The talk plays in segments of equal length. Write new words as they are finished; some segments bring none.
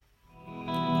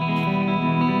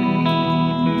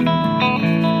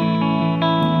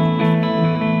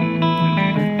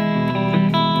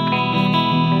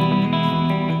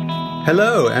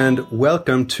Hello and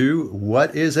welcome to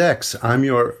What is X? I'm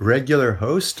your regular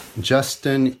host,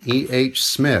 Justin E.H.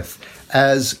 Smith.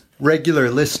 As regular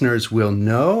listeners will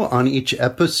know, on each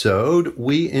episode,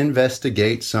 we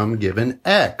investigate some given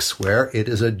X, where it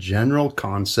is a general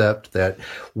concept that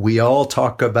we all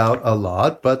talk about a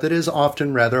lot, but that is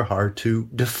often rather hard to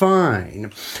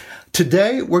define.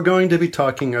 Today, we're going to be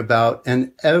talking about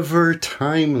an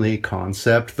ever-timely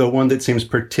concept, the one that seems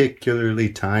particularly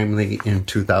timely in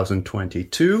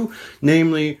 2022,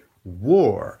 namely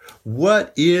war.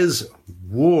 What is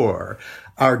war?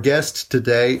 Our guest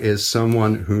today is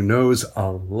someone who knows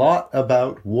a lot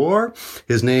about war.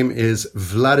 His name is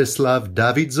Vladislav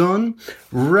Davidson.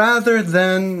 Rather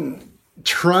than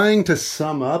trying to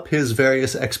sum up his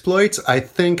various exploits, I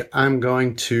think I'm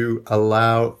going to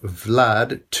allow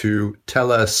Vlad to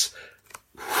tell us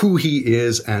who he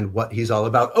is and what he's all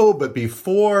about. Oh, but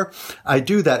before I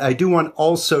do that, I do want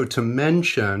also to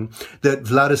mention that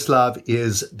Vladislav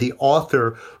is the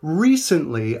author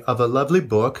recently of a lovely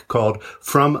book called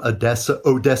From Odessa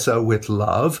with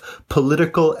Love,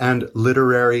 Political and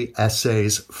Literary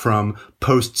Essays from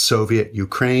Post-Soviet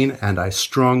Ukraine, and I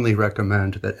strongly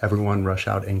recommend that everyone rush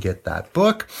out and get that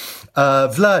book.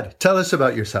 Vlad, tell us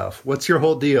about yourself. What's your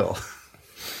whole deal?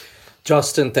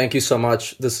 Justin, thank you so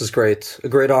much. This is great. A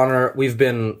great honor. We've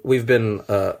been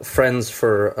friends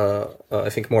for I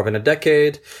think more than a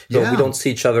decade. Though we don't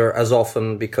see each other as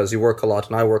often because you work a lot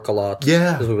and I work a lot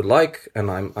as we would like.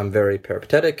 And I'm very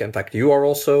peripatetic. In fact, you are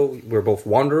also. We're both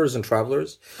wanderers and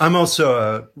travelers. I'm also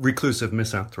a reclusive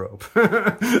misanthrope.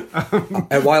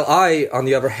 And while I, on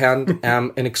the other hand,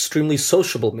 am an extremely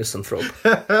sociable misanthrope.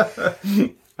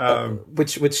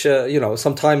 Which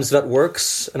sometimes that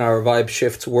works and our vibe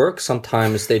shifts work.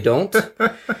 Sometimes they don't.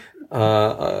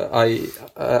 I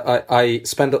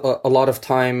spend a lot of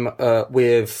time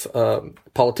with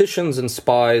politicians and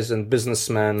spies and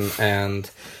businessmen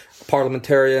and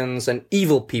parliamentarians and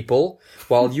evil people,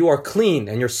 while you are clean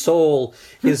and your soul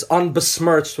is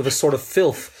unbesmirched with a sort of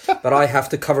filth that I have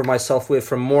to cover myself with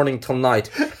from morning till night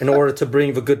in order to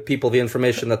bring the good people the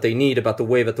information that they need about the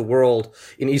way that the world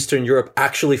in Eastern Europe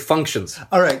actually functions.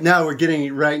 All right, now we're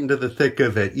getting right into the thick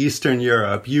of it. Eastern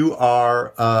Europe, you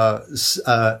are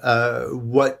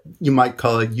what you might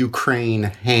call a Ukraine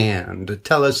hand.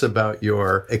 Tell us about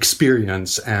your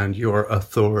experience and your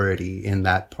authority in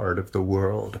that part of the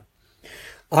world.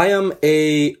 I am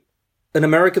an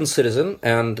American citizen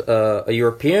and a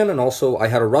European, and also I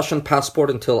had a Russian passport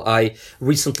until I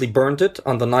recently burned it.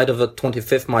 On the night of the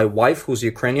 25th, my wife, who's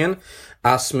Ukrainian,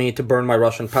 asked me to burn my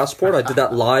Russian passport. I did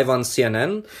that live on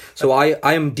CNN. So I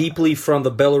am deeply from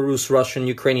the Belarus, Russian,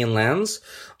 Ukrainian lands.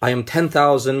 I am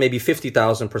 10,000, maybe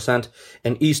 50,000%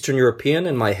 an Eastern European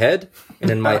in my head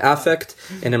and in my affect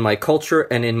and in my culture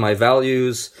and in my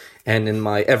values and in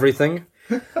my everything.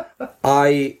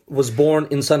 I was born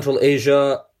in Central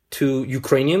Asia to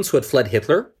Ukrainians who had fled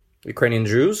Hitler, Ukrainian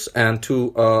Jews, and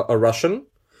to a Russian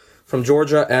from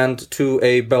Georgia, and to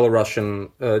a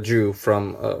Belarusian Jew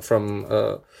from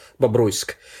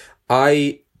Bobruisk.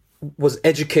 I was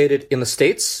educated in the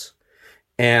States,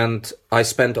 and I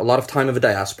spent a lot of time in the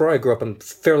diaspora. I grew up in a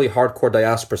fairly hardcore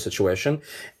diaspora situation,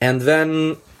 and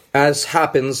then, as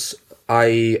happens,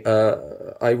 I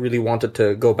really wanted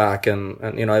to go back and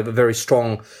I have a very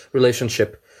strong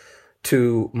relationship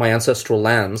to my ancestral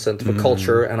lands and to the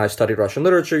culture, and I studied Russian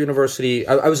literature university.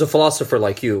 I was a philosopher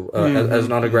like you as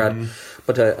an undergrad,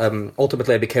 but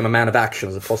ultimately I became a man of action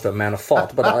as opposed to a man of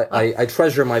thought. But I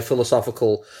treasure my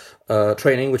philosophical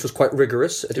training, which was quite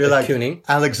rigorous at CUNY. Like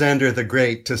Alexander the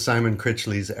Great to Simon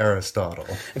Critchley's Aristotle.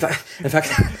 In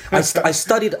fact,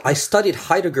 I studied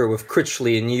Heidegger with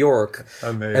Critchley in New York.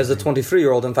 Amazing. As a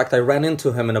 23-year-old. In fact, I ran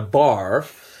into him in a bar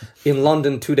in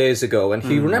London 2 days ago, and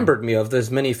he remembered me of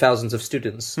those many thousands of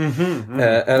students.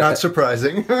 Not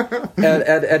surprising.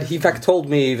 and he in fact told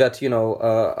me that,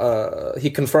 he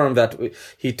confirmed that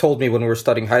he told me when we were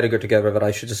studying Heidegger together that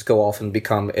I should just go off and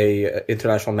become a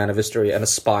international man of history and a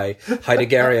spy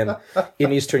Heideggerian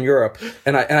in Eastern Europe.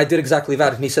 And I did exactly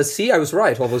that. And he says, see, I was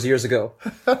right all those years ago,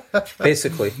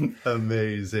 basically.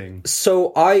 Amazing.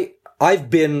 So I've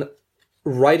been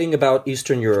writing about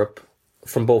Eastern Europe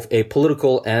from both a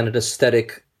political and an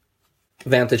aesthetic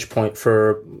vantage point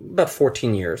for about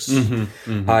 14 years.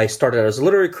 I started as a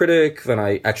literary critic, then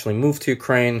I actually moved to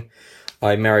Ukraine.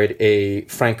 I married a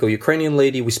Franco-Ukrainian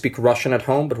lady. We speak Russian at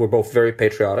home, but we're both very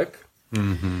patriotic.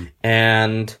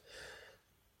 And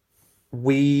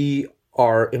we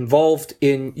are involved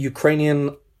in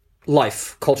Ukrainian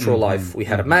life, cultural life. We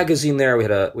had a magazine there.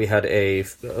 We had a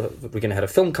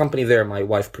film company there. My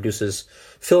wife produces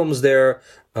films there.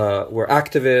 We're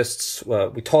activists.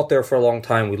 We taught there for a long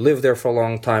time. We lived there for a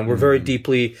long time. We're very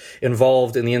deeply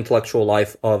involved in the intellectual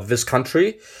life of this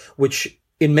country, which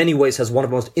in many ways has one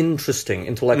of the most interesting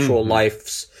intellectual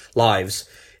lives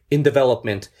in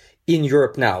development in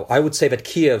Europe now. I would say that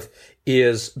Kiev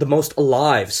is the most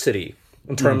alive city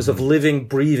in terms of living,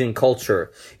 breathing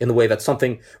culture, in the way that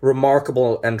something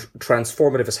remarkable and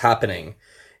transformative is happening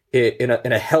in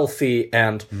a healthy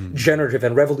and generative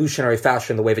and revolutionary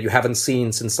fashion, the way that you haven't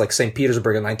seen since like St.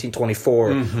 Petersburg in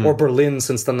 1924 or Berlin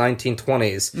since the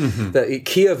 1920s.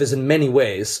 Kiev is in many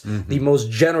ways the most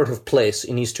generative place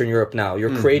in Eastern Europe now.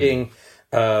 You're creating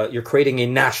a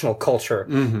national culture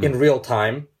in real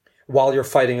time, while you're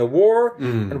fighting a war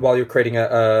and while you're creating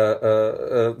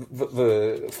the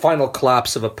final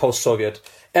collapse of a post-Soviet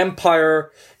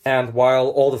empire, and while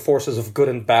all the forces of good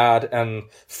and bad and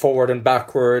forward and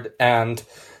backward and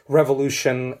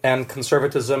revolution and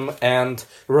conservatism and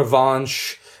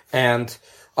revanche and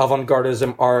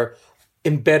avant-gardism are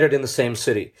embedded in the same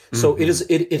city. So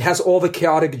it has all the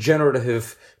chaotic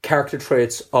generative character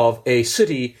traits of a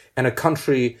city and a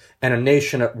country and a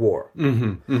nation at war.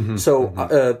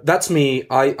 That's me.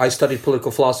 I studied political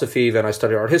philosophy, then I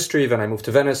studied art history, then I moved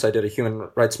to Venice. I did a human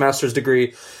rights master's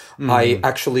degree. I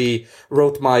actually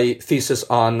wrote my thesis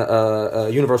on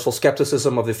universal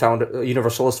skepticism of the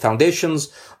universalist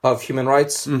foundations of human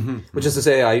rights, which is to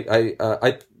say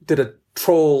I did a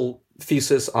troll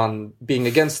thesis on being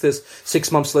against this.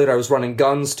 6 months later, I was running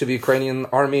guns to the Ukrainian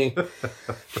army.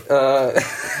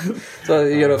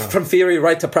 From theory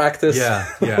right to practice. Yeah,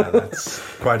 that's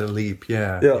quite a leap.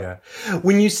 Yeah.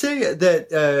 When you say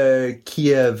that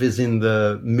Kiev is in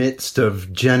the midst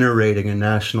of generating a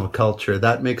national culture,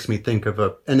 that makes me think of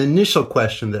an initial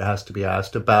question that has to be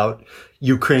asked about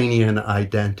Ukrainian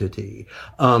identity.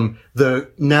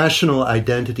 The national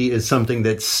identity is something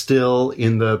that's still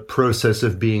in the process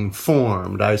of being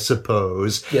formed, I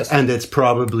suppose. Yes. And it's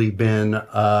probably been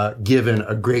given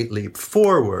a great leap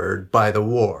forward by the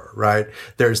war, right?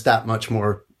 There's that much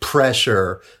more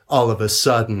pressure all of a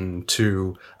sudden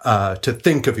to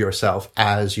think of yourself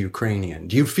as Ukrainian.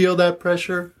 Do you feel that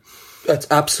pressure? It's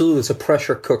a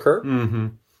pressure cooker.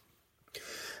 And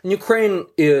Ukraine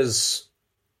is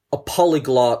a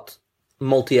polyglot,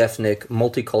 multi-ethnic,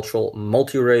 multicultural,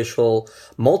 multiracial,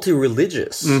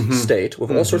 multi-religious state with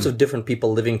all sorts of different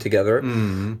people living together,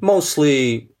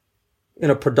 mostly in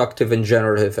a productive and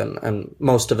generative and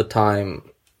most of the time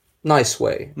nice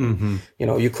way.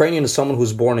 Ukrainian is someone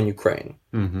who's born in Ukraine.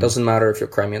 Doesn't matter if you're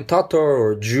Crimean Tatar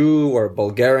or Jew or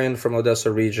Bulgarian from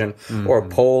Odessa region or a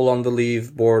Pole on the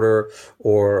Lviv border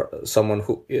or someone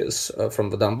who is from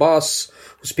the Donbass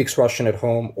who speaks Russian at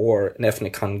home, or an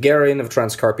ethnic Hungarian of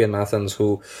Transcarpathian Athens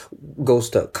who goes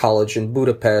to college in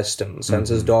Budapest and sends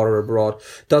his daughter abroad.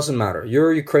 Doesn't matter.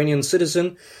 You're a Ukrainian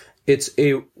citizen. It's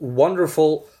a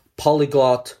wonderful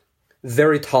polyglot,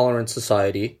 very tolerant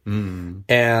society.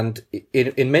 And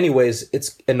in many ways,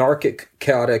 its anarchic,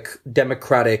 chaotic,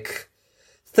 democratic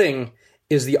thing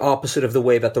is the opposite of the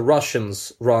way that the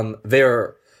Russians run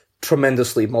their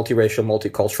tremendously multiracial,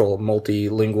 multicultural,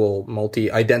 multilingual,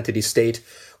 multi-identity state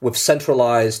with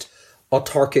centralized,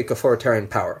 autarkic, authoritarian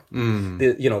power.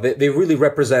 They really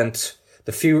represent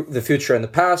the future and the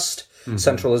past,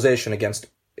 centralization against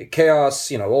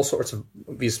chaos, all sorts of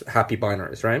these happy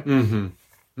binaries, right?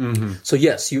 So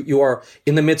yes, you are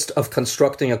in the midst of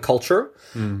constructing a culture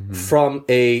from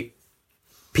a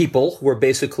people who are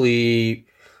basically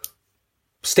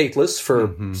stateless for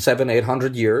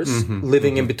 700-800 years,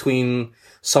 living in between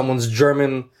someone's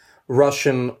German,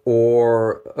 Russian,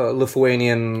 or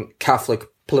Lithuanian Catholic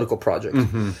political project.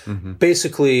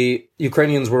 Basically,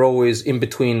 Ukrainians were always in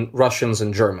between Russians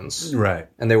and Germans, right?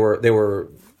 And they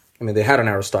were. I mean, they had an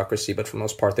aristocracy, but for the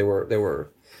most part, they were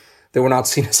not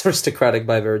seen as aristocratic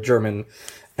by their German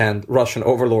and Russian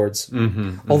overlords.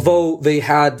 Although they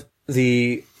had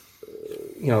the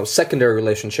secondary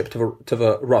relationship to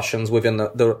the Russians within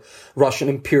the Russian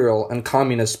imperial and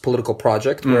communist political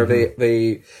project, where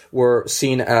they were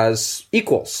seen as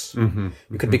equals.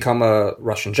 You could become a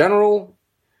Russian general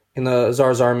in the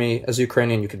Tsar's army as a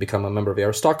Ukrainian. You could become a member of the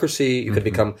aristocracy. You could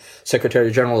become secretary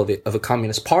general of a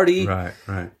communist party.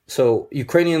 Right. So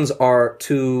Ukrainians are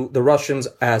to the Russians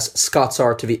as Scots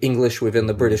are to the English within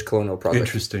the British colonial project.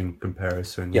 Interesting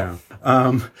comparison. Yeah.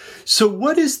 So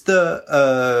what is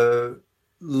the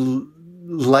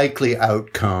likely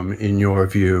outcome, in your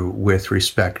view, with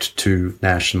respect to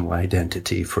national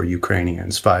identity for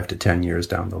Ukrainians 5 to 10 years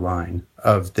down the line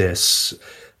of this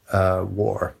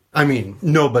war? I mean,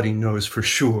 nobody knows for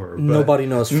sure. But Nobody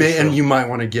knows for sure. And you might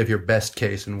want to give your best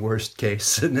case and worst case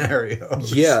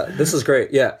scenarios. Yeah, this is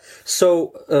great. Yeah.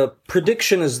 So,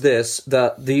 prediction is this,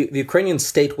 that the Ukrainian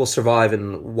state will survive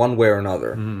in one way or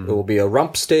another. It will be a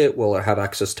rump state. Will it have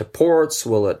access to ports?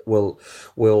 Will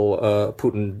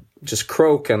Putin just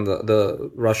croak and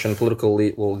the Russian political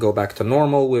elite will go back to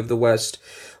normal with the West?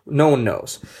 No one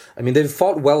knows. I mean, they've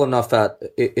fought well enough that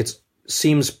it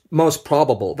seems most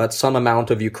probable that some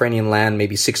amount of Ukrainian land,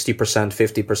 maybe 60%,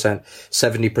 50%,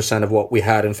 70% of what we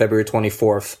had in February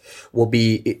 24th will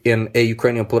be in a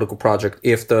Ukrainian political project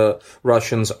if the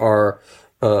Russians are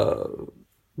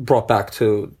brought back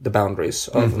to the boundaries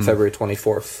of February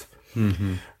 24th.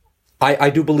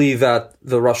 I do believe that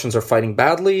the Russians are fighting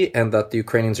badly and that the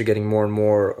Ukrainians are getting more and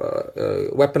more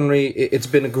weaponry. It's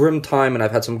been a grim time, and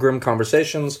I've had some grim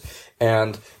conversations,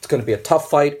 and it's going to be a tough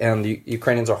fight, and the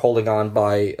Ukrainians are holding on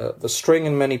by the string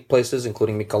in many places,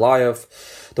 including Mykolaiv.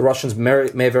 The Russians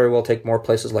may very well take more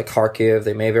places like Kharkiv.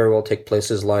 They may very well take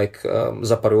places like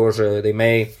Zaporozhye. They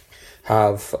may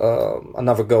have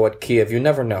another go at Kiev. You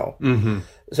never know.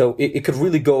 So it could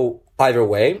really go either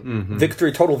way.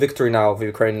 Total victory now of the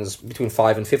Ukrainians between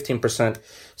 5 and 15%.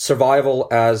 Survival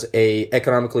as a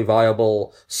economically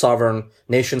viable sovereign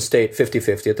nation state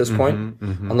 50-50 at this point,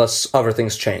 unless other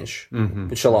things change,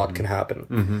 which a lot can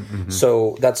happen.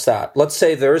 So that's that. Let's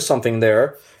say there is something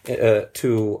there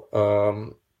to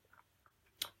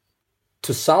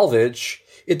salvage.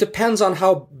 It depends on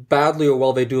how badly or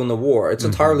well they do in the war. It's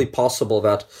entirely possible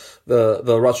that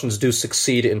the Russians do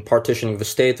succeed in partitioning the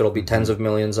state. There'll be tens of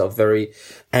millions of very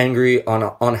angry,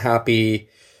 unhappy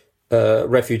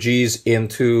refugees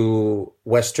into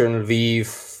Western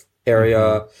Lviv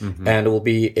area, and it will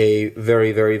be a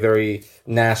very, very, very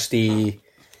nasty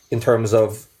in terms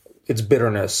of its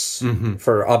bitterness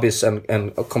for obvious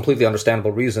and completely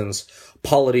understandable reasons.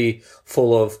 Polity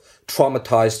full of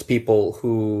traumatized people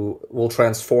who will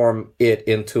transform it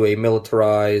into a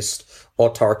militarized,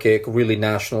 autarkic, really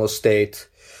nationalist state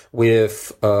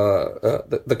with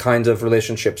the kinds of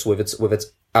relationships with its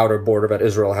outer border that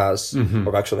Israel has,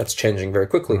 or actually that's changing very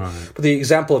quickly. But the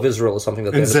example of Israel is something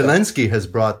that... And Zelensky has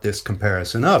brought this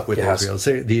comparison up with Israel,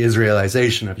 the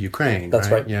Israelization of Ukraine.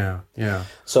 That's right. Yeah.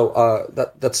 So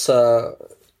that's...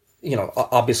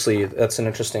 obviously that's an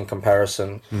interesting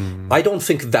comparison. I don't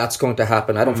think that's going to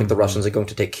happen. I don't think the Russians are going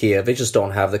to take Kiev. They just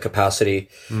don't have the capacity.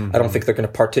 I don't think they're going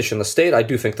to partition the state. I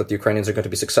do think that the Ukrainians are going to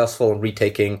be successful in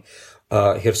retaking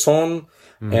Kherson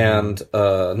and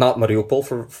not Mariupol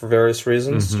for various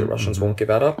reasons. The Russians won't give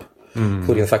that up,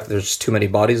 including the fact that there's too many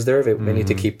bodies there. They need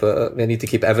to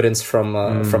keep evidence from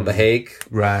The Hague.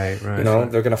 Right.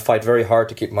 They're going to fight very hard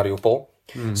to keep Mariupol.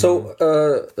 So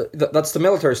that's the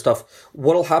military stuff.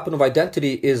 What will happen with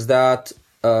identity is that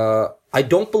I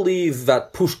don't believe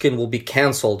that Pushkin will be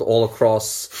canceled all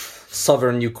across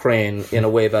southern Ukraine in a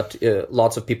way that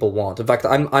lots of people want. In fact,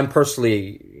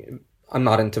 I'm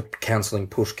not into canceling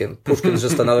Pushkin. Pushkin's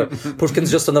just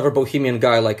another bohemian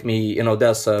guy like me in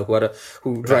Odessa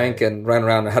who drank and ran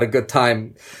around and had a good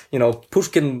time.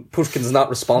 Pushkin's not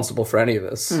responsible for any of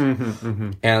this.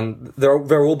 And there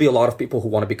will be a lot of people who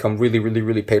want to become really, really,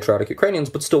 really patriotic Ukrainians,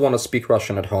 but still want to speak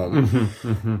Russian at home.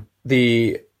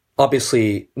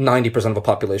 Obviously 90% of the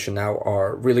population now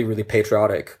are really, really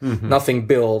patriotic. Nothing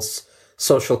builds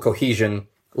social cohesion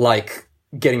like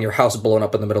getting your house blown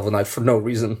up in the middle of the night for no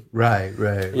reason. Right.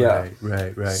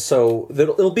 So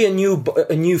it'll be a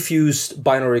new fused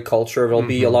binary culture. There'll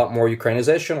be a lot more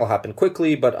Ukrainization. It'll happen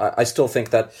quickly, but I still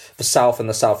think that the South and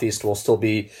the Southeast will still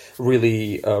be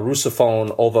really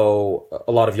Russophone, although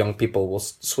a lot of young people will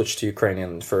switch to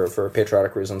Ukrainian for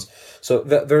patriotic reasons. So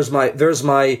there's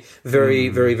my very,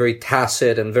 very, very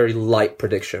tacit and very light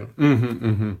prediction.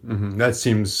 That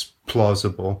seems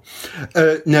plausible.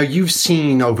 Now, you've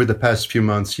seen over the past few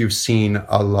months,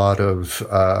 a lot of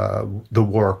the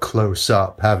war close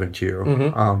up, haven't you?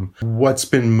 What's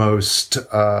been most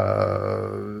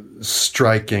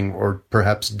striking or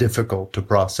perhaps difficult to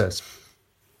process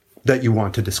that you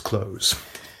want to disclose?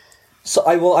 So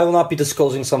I will not be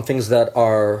disclosing some things that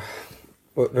are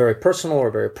very personal or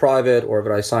very private, or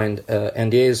that I signed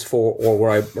NDAs for, or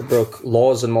where I broke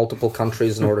laws in multiple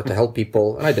countries in order to help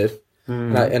people, and I did.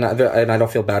 And I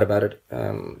don't feel bad about it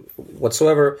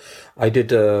whatsoever. I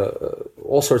did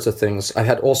all sorts of things. I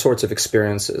had all sorts of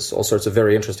experiences, all sorts of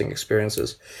very interesting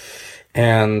experiences.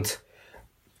 And,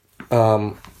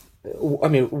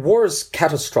 war is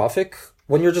catastrophic.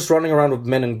 When you're just running around with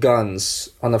men and guns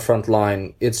on the front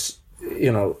line, it's,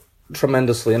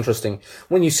 tremendously interesting.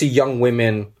 When you see young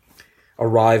women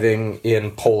arriving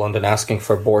in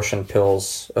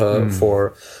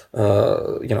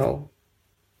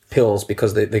pills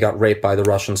because they got raped by the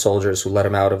Russian soldiers who let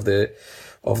him out of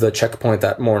the checkpoint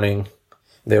that morning.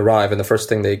 They arrive, and the first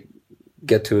thing they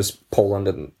get to is Poland,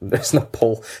 and there's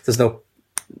no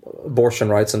abortion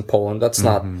rights in Poland. That's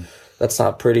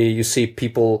not pretty. You see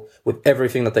people with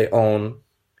everything that they own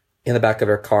in the back of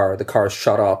their car. The car is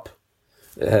shut up.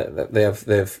 They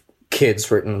have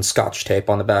kids written in Scotch tape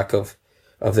on the back of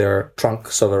their trunk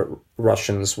so the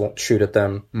Russians won't shoot at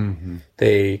them.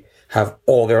 They have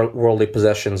all their worldly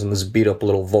possessions in this beat up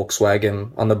little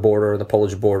Volkswagen on the border, the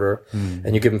Polish border,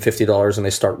 and you give them $50 and they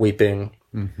start weeping.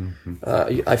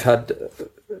 I've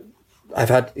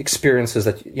had experiences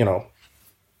that,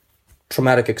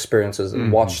 traumatic experiences,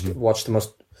 and watched the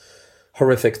most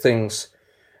horrific things.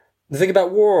 The thing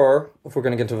about war, if we're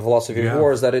going to get into the philosophy of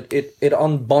war, is that it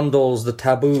unbundles the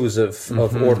taboos of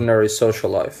ordinary social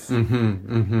life.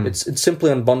 It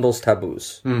simply unbundles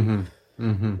taboos.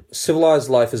 Civilized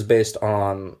life is based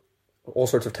on all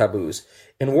sorts of taboos.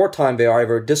 In wartime, they are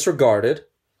either disregarded,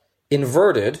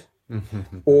 inverted,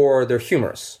 or they're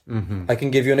humorous. I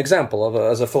can give you an example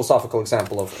as a philosophical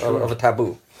example of a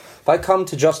taboo. If I come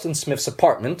to Justin Smith's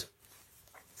apartment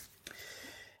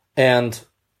and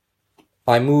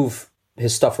I move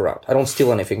his stuff around. I don't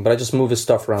steal anything, but I just move his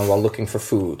stuff around while looking for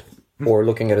food or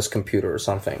looking at his computer or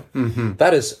something.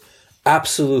 That is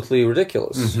absolutely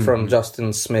ridiculous from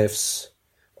Justin Smith's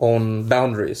own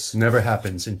boundaries. Never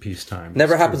happens in peacetime.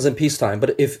 Never happens in peacetime.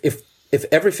 But if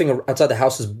everything outside the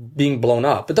house is being blown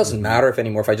up, it doesn't matter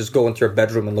if I just go into your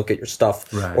bedroom and look at your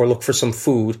stuff, or look for some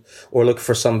food, or look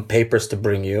for some papers to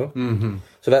bring you.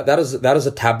 So that is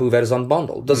a taboo that is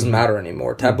unbundled. It doesn't matter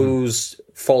anymore. Taboos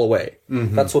fall away.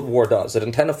 That's what war does. It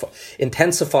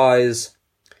intensifies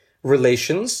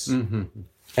relations and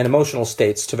emotional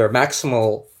states to their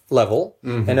maximal level,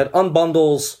 and it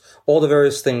unbundles all the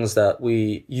various things that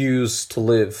we use to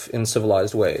live in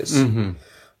civilized ways.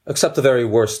 Except the very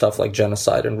worst stuff like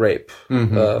genocide and rape,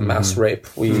 mass rape.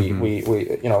 We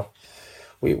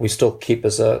still keep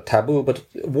as a taboo. But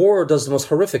war does the most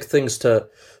horrific things to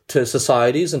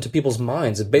societies and to people's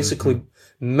minds. It basically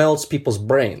melts people's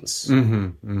brains.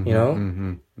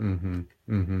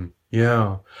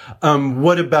 Yeah.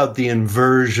 What about the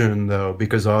inversion, though?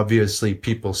 Because obviously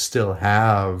people still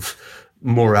have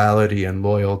morality and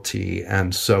loyalty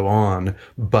and so on,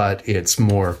 but it's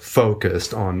more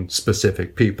focused on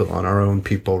specific people, on our own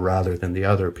people rather than the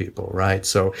other people, right?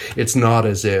 So it's not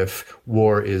as if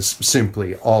war is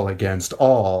simply all against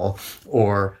all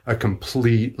or a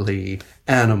completely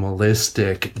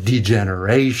animalistic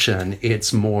degeneration.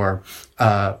 It's more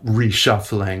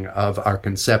reshuffling of our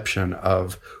conception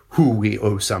of who we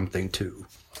owe something to.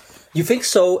 You think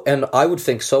so, and I would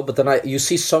think so, but then you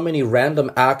see so many random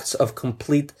acts of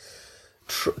complete,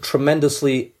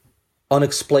 tremendously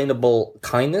unexplainable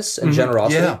kindness and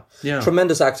generosity.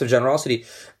 Tremendous acts of generosity.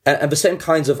 And the same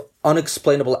kinds of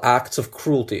unexplainable acts of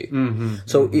cruelty.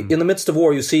 So in the midst of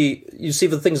war, you see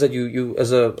the things that you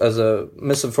as a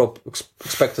misanthrope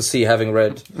expect to see, having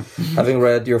read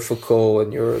your Foucault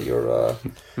and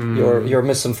your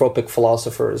misanthropic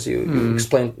philosophers. You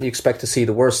expect to see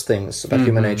the worst things about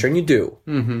human nature, and you do.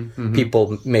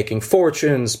 People making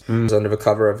fortunes under the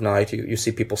cover of night. You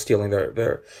see people stealing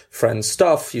their friends'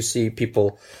 stuff. You see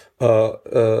people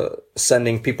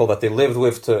sending people that they lived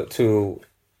with to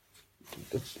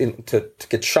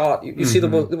get shot. You see the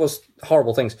most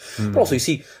horrible things. But also you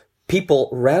see people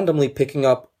randomly picking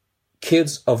up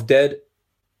kids of dead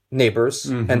neighbors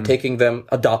and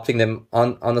adopting them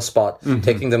on the spot,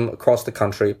 taking them across the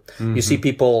country. You see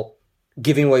people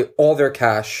giving away all their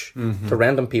cash to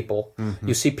random people.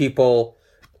 You see people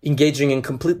engaging in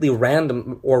completely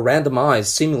random or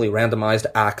seemingly randomized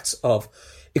acts of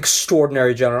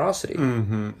extraordinary generosity.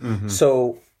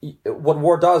 So what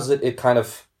war does, it kind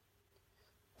of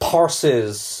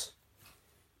parses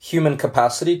human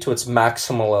capacity to its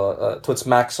maximalist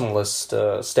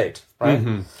state,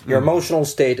 right? Your emotional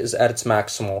state is at its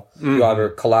maximal. You either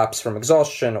collapse from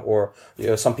exhaustion, or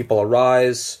some people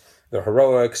arise, they're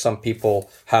heroic. Some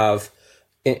people have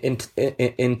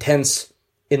intense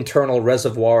internal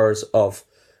reservoirs of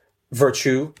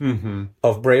virtue,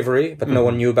 of bravery that no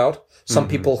one knew about. Some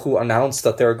people who announce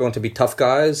that they're going to be tough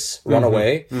guys run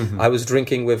away. I was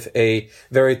drinking with a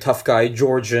very tough guy,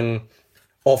 Georgian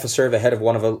officer, the head of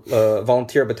one of the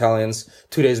volunteer battalions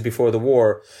 2 days before the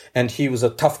war. And he was a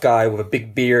tough guy with a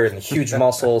big beard and huge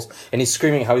muscles. And he's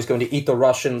screaming how he's going to eat the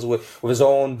Russians with his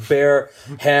own bare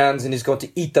hands. And he's going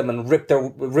to eat them and rip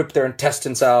their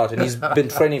intestines out. And he's been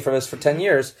training for this for 10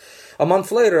 years. A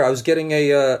month later, I was getting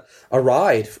a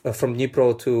ride from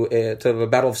Dnipro to the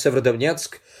Battle of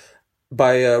Severodonetsk.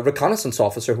 by a reconnaissance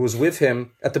officer who was with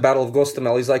him at the Battle of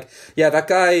Gostomel. He's like, yeah, that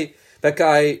guy,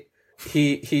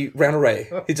 he ran away.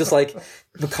 He just like,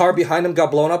 the car behind him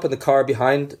got blown up and the car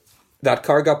behind that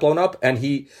car got blown up and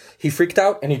he freaked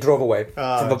out and he drove away.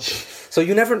 So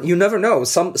you never know.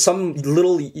 Some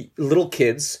little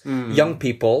kids, young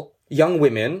people, young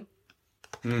women,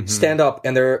 stand up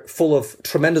and they're full of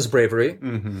tremendous bravery,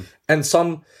 and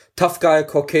some tough guy,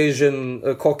 Caucasian,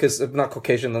 not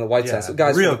Caucasian in the white sense,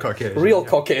 guys, real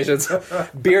Caucasians,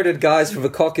 bearded guys from the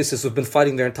Caucasus who've been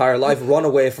fighting their entire life, run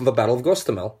away from the Battle of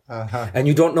Gostomel, and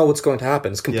you don't know what's going to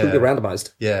happen. It's completely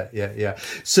randomized. Yeah.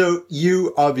 So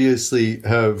you obviously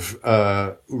have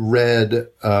read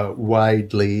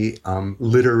widely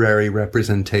literary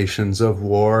representations of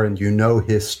war, and you know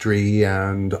history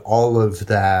and all of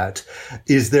that.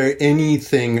 Is there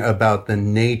anything about the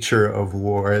nature of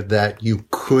war that you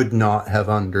could not have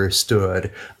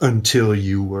understood until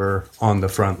you were on the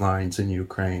front lines in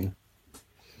Ukraine?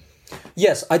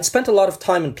 Yes, I'd spent a lot of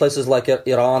time in places like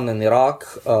Iran and Iraq,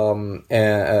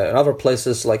 and other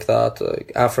places like that,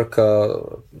 like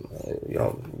Africa,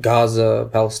 Gaza,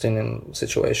 Palestinian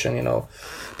situation,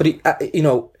 But,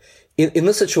 in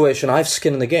this situation, I have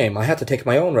skin in the game. I had to take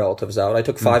my own relatives out. I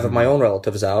took 5 of my own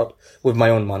relatives out with my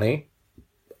own money.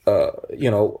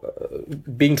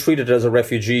 Being treated as a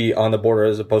refugee on the border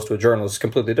as opposed to a journalist is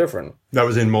completely different. That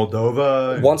was in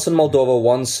Moldova? Once in Moldova,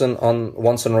 once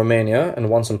in Romania, and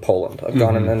once in Poland. I've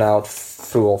gone in and out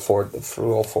through all four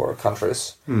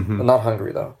countries. Not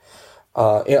Hungary, though.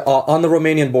 On the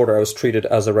Romanian border, I was treated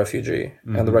as a refugee,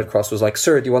 and the Red Cross was like,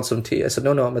 "Sir, do you want some tea?" I said,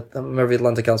 "No, I'm a member of the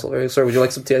Atlantic Council." "Sir, would you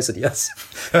like some tea?" I said, "Yes."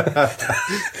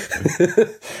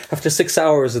 After 6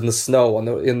 hours in the snow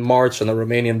in March on the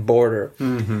Romanian border,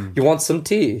 you want some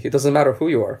tea? It doesn't matter who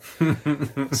you are.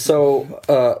 So,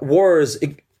 war is,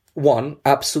 1,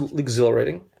 absolutely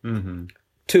exhilarating.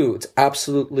 2, it's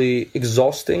absolutely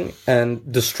exhausting and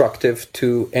destructive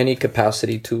to any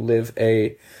capacity to live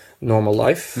a normal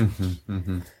life.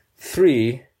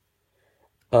 3,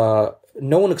 no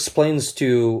one explains to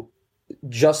you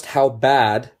just how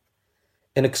bad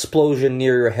an explosion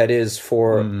near your head is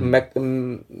for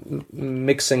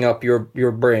mixing up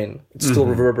your brain. It's still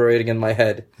reverberating in my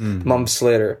head months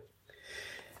later.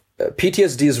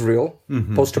 PTSD is real.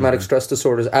 Post-traumatic stress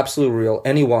disorder is absolutely real.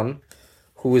 Anyone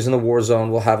who is in the war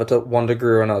zone will have it to one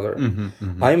degree or another.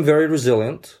 I am very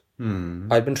resilient.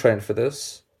 I've been trained for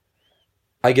this.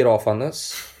 I get off on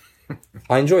this.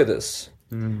 I enjoy this.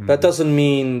 That doesn't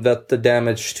mean that the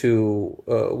damage to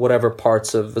whatever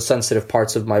parts of the sensitive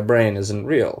parts of my brain isn't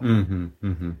real.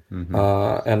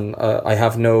 And I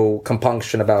have no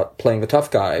compunction about playing the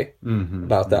tough guy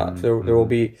about that. There will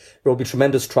be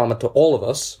tremendous trauma to all of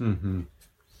us.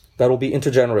 That will be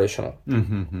intergenerational.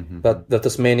 That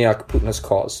this maniac Putin has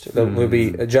caused. There will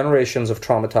be generations of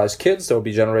traumatized kids. There will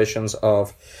be generations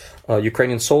of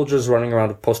Ukrainian soldiers running around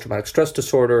with post-traumatic stress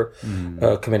disorder,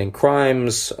 committing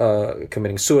crimes,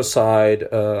 committing suicide,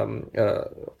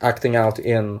 acting out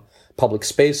in public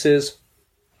spaces.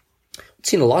 I've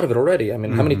seen a lot of it already. I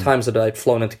mean, how many times had I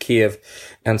flown into Kiev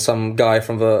and some guy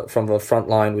from the front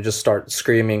line would just start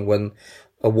screaming when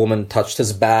a woman touched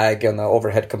his bag in the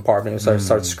overhead compartment and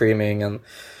started screaming. And,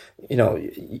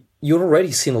 you've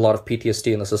already seen a lot of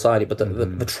PTSD in the society, but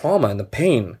the trauma and the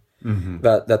pain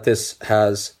that this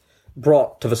has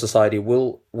brought to the society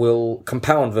will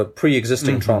compound the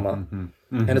pre-existing trauma,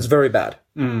 and it's very bad.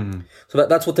 So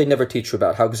that's what they never teach you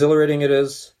about, how exhilarating it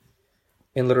is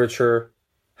in literature,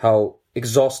 how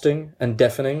exhausting and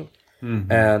deafening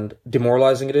and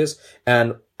demoralizing it is,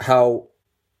 and how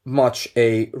much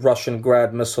a Russian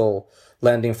Grad missile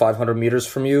landing 500 meters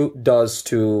from you does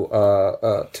to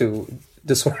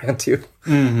disorient you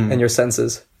and your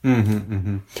senses.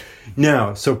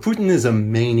 Now, so Putin is a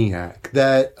maniac.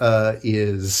 That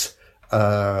is,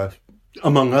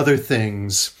 among other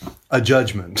things, a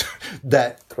judgment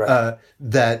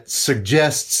that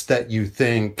suggests that you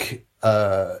think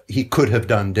he could have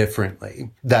done differently.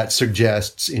 That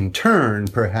suggests, in turn,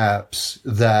 perhaps,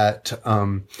 that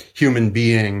human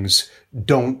beings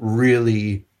don't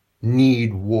really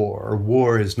need war.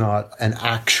 War is not an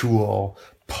actual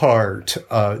part,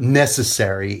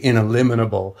 necessary,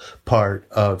 ineliminable part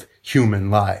of human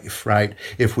life, right?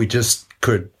 If we just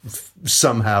could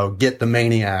somehow get the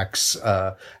maniacs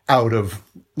out of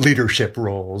leadership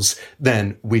roles,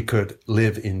 then we could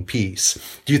live in peace.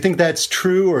 Do you think that's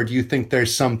true, or do you think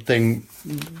there's something,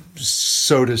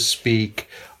 so to speak,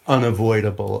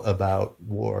 unavoidable about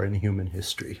war in human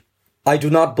history? I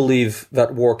do not believe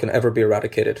that war can ever be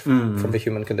eradicated from the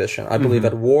human condition. I believe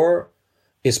that war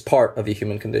is part of the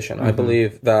human condition. I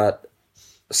believe that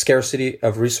scarcity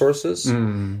of resources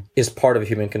is part of a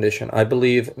human condition. I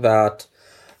believe that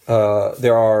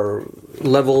there are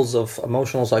levels of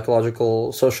emotional,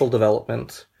 psychological, social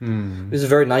development. These are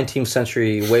very 19th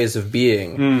century ways of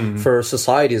being for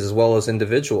societies as well as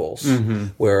individuals,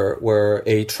 where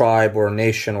a tribe or a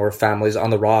nation or a family is on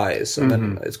the rise, and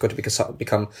then it's going to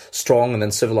become strong and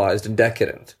then civilized and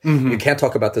decadent. You can't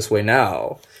talk about this way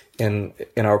now in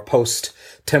our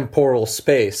post-temporal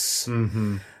space.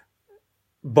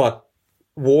 But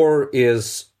war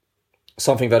is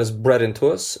something that is bred into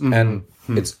us, and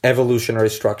its evolutionary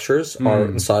structures are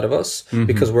inside of us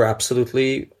because we're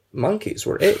absolutely monkeys.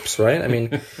 We're apes, right? I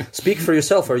mean, speak for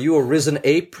yourself. Are you a risen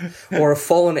ape or a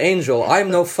fallen angel?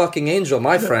 I'm no fucking angel,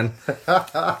 my friend.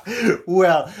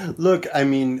 Well, look, I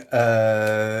mean,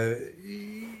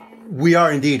 we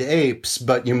are indeed apes,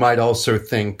 but you might also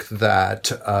think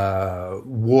that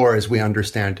war as we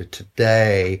understand it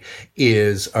today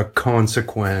is a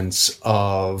consequence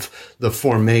of the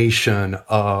formation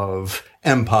of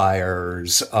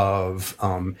empires, of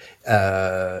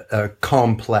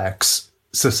complex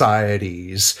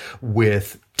societies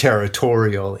with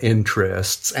territorial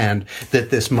interests, and that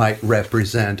this might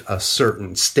represent a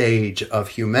certain stage of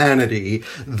humanity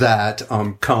that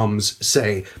comes,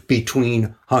 say,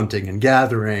 between hunting and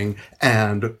gathering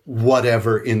and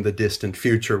whatever in the distant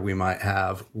future we might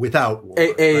have without war.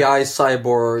 AI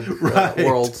cyborg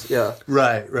world, yeah.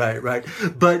 Right.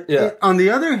 But on the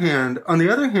other hand,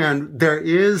 there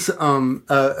is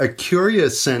a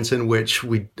curious sense in which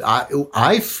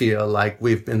I feel like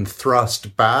we've been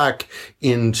thrust back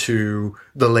into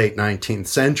the late 19th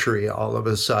century all of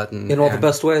a sudden. In all the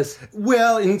best ways.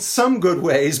 Well, in some good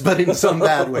ways, but in some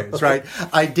bad ways, right?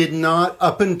 I did not,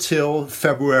 up until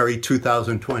February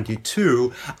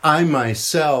 2022, I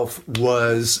myself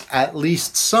was at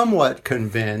least somewhat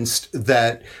convinced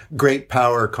that great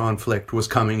power conflict was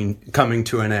coming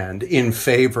to an end in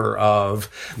favor of,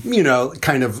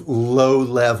 kind of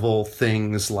low-level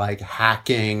things like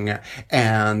hacking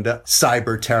and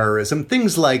cyber terrorism,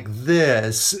 things like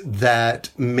this that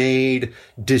made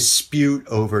dispute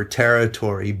over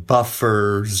territory,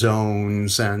 buffer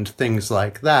zones, and things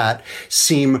like that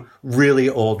seem really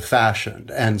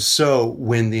old-fashioned. And so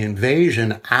when the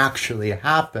invasion actually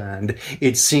happened,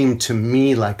 it seemed to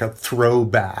me like a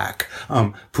throwback.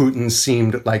 Putin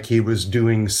seemed like he was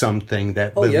doing something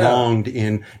that belonged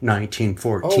in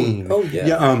 1914.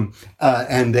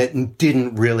 And that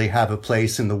didn't really have a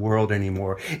place in the world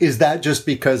anymore. Is that just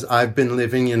because I've been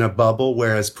living in a bubble,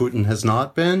 whereas Putin has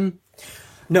not been?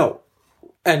 No.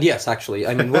 And yes, actually.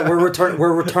 I mean,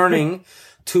 we're returning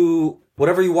to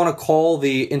whatever you want to call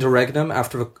the interregnum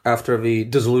after the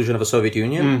dissolution of the Soviet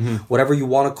Union, whatever you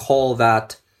want to call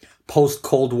that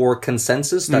post-Cold War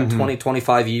consensus, that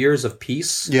 20-25 years of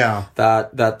peace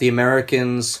that the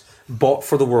Americans bought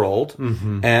for the world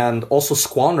and also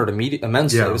squandered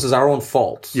immensely. This is our own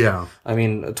fault. I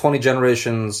mean,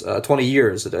 20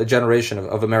 years, a generation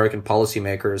of American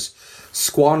policymakers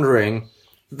squandering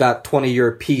that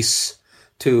 20-year peace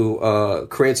to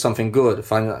create something good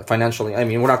financially. I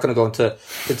mean, we're not going to go into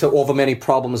all the many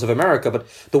problems of America, but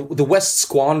the West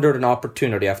squandered an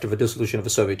opportunity after the dissolution of the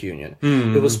Soviet Union.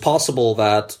 It was possible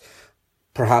that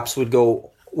perhaps we'd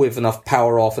go with enough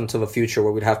power off into the future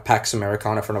where we'd have Pax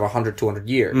Americana for another 100, 200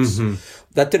 years.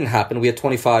 That didn't happen. We had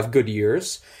 25 good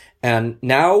years. And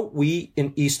now we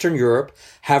in Eastern Europe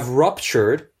have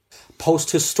ruptured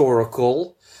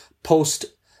post-historical,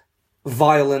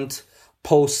 post-violent,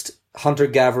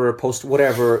 post-hunter-gatherer,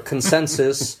 post-whatever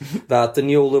consensus that the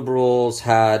neoliberals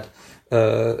had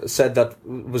said that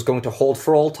was going to hold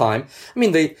for all time. I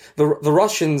mean, the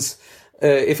Russians,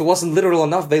 if it wasn't literal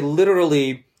enough, they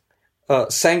literally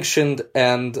sanctioned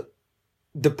and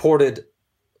deported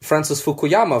Francis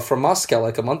Fukuyama from Moscow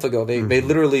like a month ago. They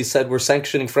literally said, we're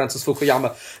sanctioning Francis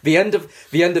Fukuyama. The end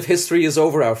of history is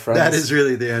over, our friends. That is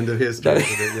really the end of history.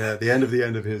 The end of the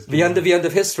end of history. The end of the end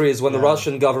of history is when the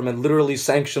Russian government literally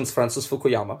sanctions Francis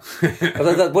Fukuyama.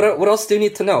 What else do you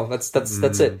need to know? That's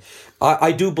it.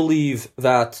 I do believe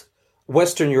that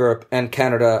Western Europe and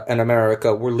Canada and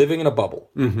America were living in a bubble,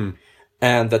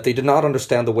 and that they did not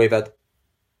understand the way that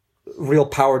real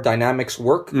power dynamics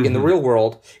work in the real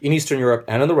world, in Eastern Europe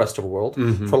and in the rest of the world.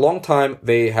 For a long time,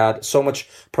 they had so much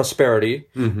prosperity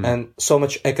and so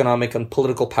much economic and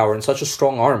political power and such a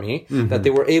strong army that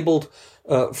they were able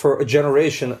for a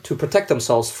generation to protect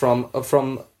themselves from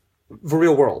the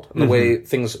real world and the way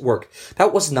things work.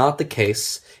 That was not the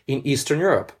case in Eastern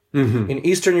Europe. In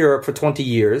Eastern Europe, for 20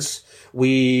 years,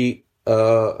 we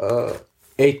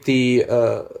ate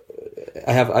the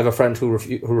I have a friend who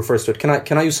refers to it.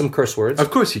 Can I use some curse words?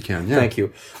 Of course you can. Yeah. Thank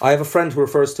you. I have a friend who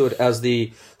refers to it as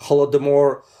the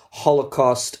Holodomor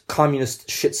Holocaust communist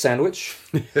shit sandwich.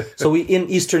 So in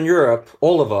Eastern Europe,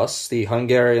 all of us, the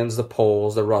Hungarians, the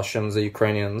Poles, the Russians, the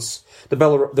Ukrainians, the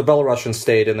Belarusians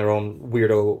stayed in their own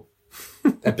weirdo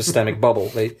epistemic bubble.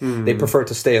 They prefer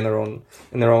to stay in their own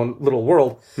little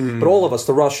world. But all of us,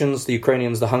 the Russians, the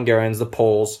Ukrainians, the Hungarians, the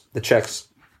Poles, the Czechs,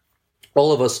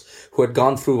 all of us who had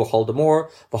gone through the Holodomor,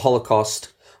 the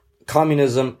Holocaust,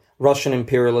 communism, Russian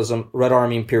imperialism, Red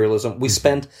Army imperialism, we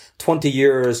spent 20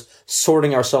 years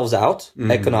sorting ourselves out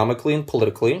economically and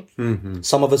politically.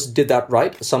 Some of us did that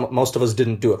right. Most of us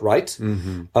didn't do it right.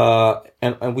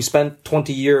 And we spent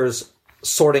 20 years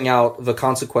sorting out the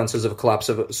consequences of a collapse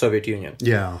of the Soviet Union.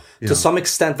 Yeah. To some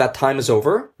extent, that time is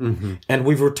over, and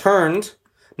we've returned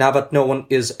now that no one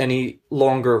is any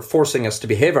longer forcing us to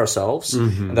behave ourselves.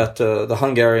 And that the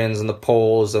Hungarians and the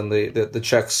Poles and the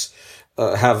Czechs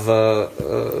have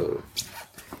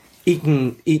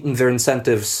eaten their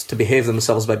incentives to behave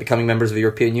themselves by becoming members of the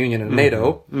European Union and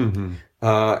NATO. And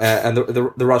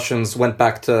the Russians went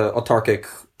back to autarkic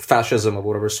fascism of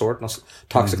whatever sort,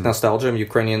 toxic nostalgia. And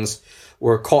Ukrainians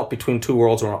were caught between two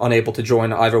worlds and were unable to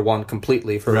join either one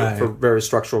completely for various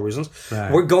structural reasons.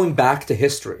 We're going back to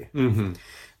history.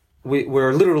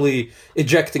 We're literally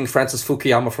ejecting Francis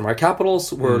Fukuyama from our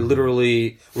capitals. We're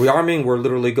literally rearming. We're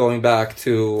literally going back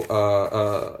to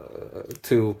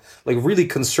like really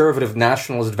conservative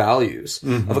nationalist values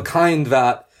of a kind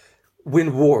that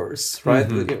win wars,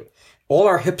 right? All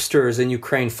our hipsters in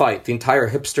Ukraine fight, the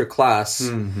entire hipster class,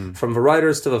 from the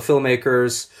writers to the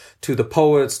filmmakers, to the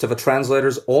poets, to the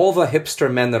translators, all the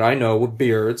hipster men that I know with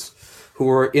beards who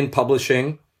are in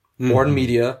publishing or in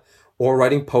media or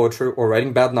writing poetry or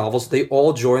writing bad novels, they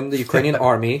all joined the Ukrainian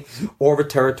army or the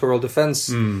territorial defense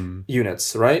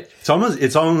units, right?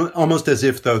 It's almost as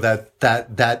if though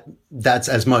that's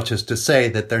as much as to say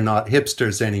that they're not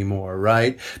hipsters anymore,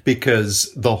 right?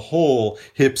 Because the whole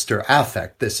hipster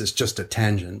affect, this is just a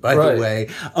tangent, by the way,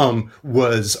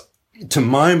 was, to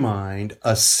my mind,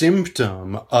 a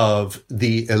symptom of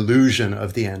the illusion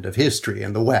of the end of history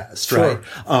in the West, right?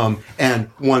 And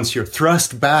once you're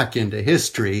thrust back into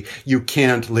history, you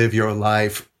can't live your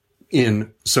life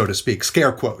in, so to speak,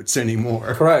 scare quotes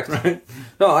anymore. Correct. Right?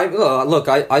 No,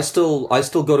 I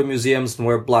still go to museums and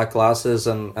wear black glasses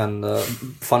and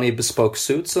funny bespoke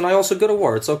suits, and I also go to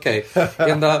war. It's okay.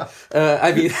 And I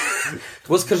mean,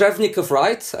 was Kozhevnikov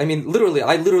right? I mean,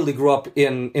 I literally grew up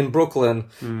in Brooklyn,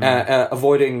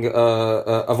 avoiding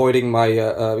my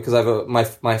because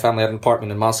my family had an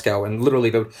apartment in Moscow, and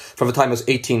literally from the time I was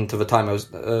 18 to the time I was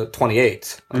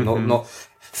 28.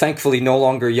 Thankfully, no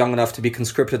longer young enough to be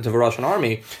conscripted to the Russian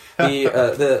army.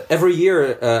 Every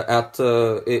year at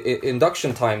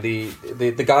induction time,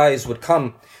 the guys would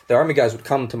come. The army guys would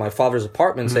come to my father's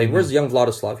apartment saying, "Where's young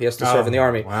Vladislav? He has to serve in the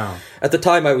army." Wow. At the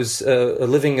time, I was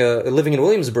living in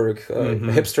Williamsburg, a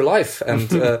hipster life, and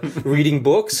reading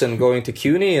books and going to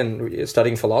CUNY and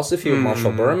studying philosophy with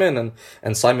Marshall Berman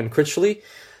and Simon Critchley.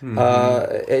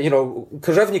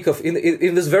 Kozhevnikov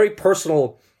in this very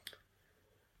personal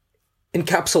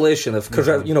encapsulation of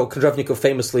Kozhevnikov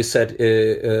famously said,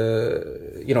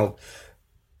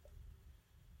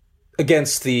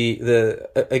 against the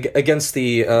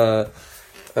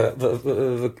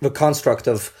construct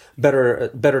of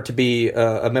better to be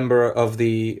a member of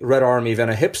the Red Army than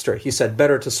a hipster. He said,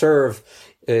 better to serve.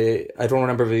 I don't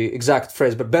remember the exact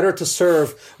phrase, but better to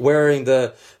serve wearing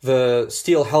the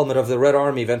steel helmet of the Red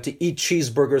Army than to eat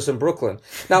cheeseburgers in Brooklyn.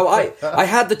 Now, I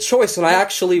had the choice, and I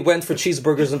actually went for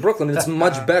cheeseburgers in Brooklyn, and it's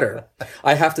much better.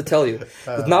 I have to tell you,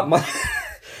 not much.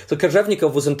 So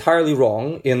Kozhevnikov was entirely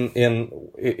wrong in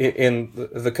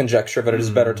the conjecture that it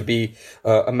is better to be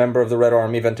a member of the Red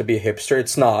Army than to be a hipster.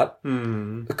 It's not,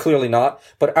 clearly not.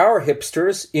 But our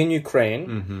hipsters in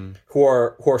Ukraine, who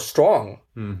are strong,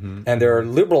 and they're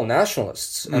liberal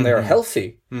nationalists, and they're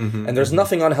healthy, and there's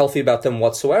nothing unhealthy about them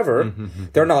whatsoever.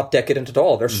 They're not decadent at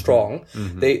all. They're strong.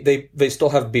 They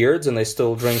still have beards, and they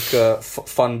still drink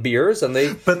fun beers,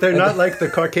 but they're not like the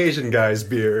Caucasian guy's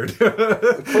beard.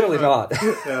 Clearly not.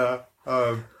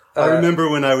 I remember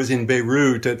when I was in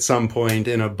Beirut at some point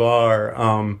in a bar,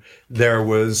 there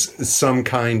was some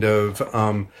kind of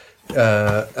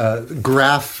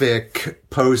graphic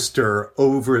poster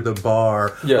over the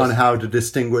bar on how to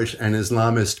distinguish an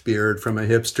Islamist beard from a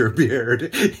hipster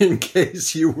beard, in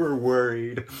case you were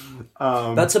worried.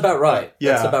 That's about right.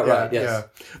 That's about right. Yes. Yeah.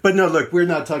 But no, look, we're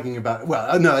not talking about.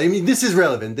 Well, no, I mean, this is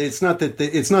relevant. It's not that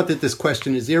this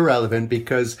question is irrelevant,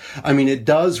 because I mean it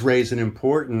does raise an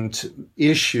important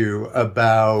issue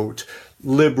about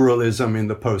liberalism in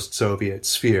the post-Soviet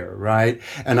sphere, right?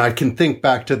 And I can think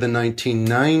back to the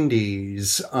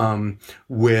 1990s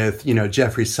with,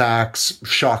 Jeffrey Sachs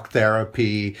shock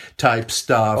therapy type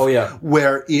stuff. Oh, yeah.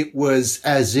 Where it was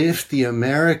as if the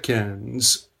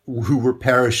Americans who were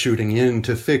parachuting in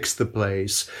to fix the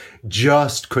place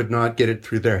just could not get it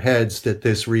through their heads that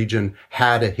this region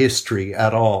had a history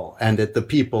at all, and that the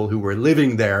people who were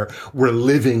living there were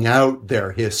living out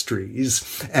their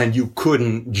histories, and you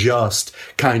couldn't just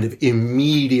kind of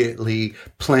immediately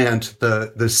plant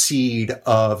the seed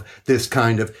of this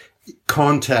kind of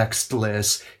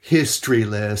contextless,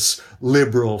 historyless,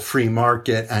 liberal free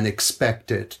market and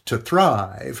expect it to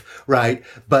thrive, right?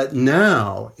 But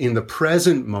now, in the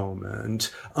present moment,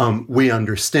 we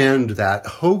understand that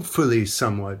hopefully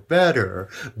somewhat better,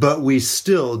 but we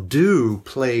still do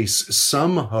place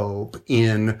some hope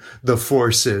in the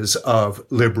forces of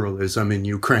liberalism in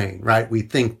Ukraine, right? We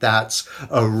think that's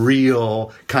a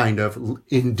real kind of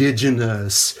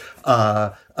indigenous,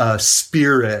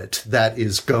 spirit that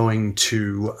is going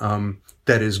to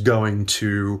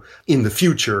in the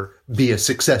future be a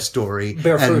success story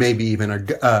and maybe even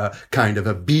a kind of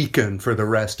a beacon for the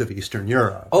rest of Eastern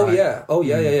Europe. Oh, right? yeah. Oh,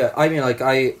 yeah, yeah. I mean, like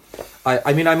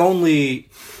I'm only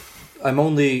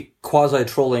quasi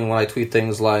trolling when I tweet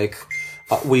things like,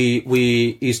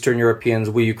 we Eastern Europeans,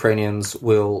 we Ukrainians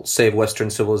will save Western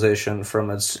civilization from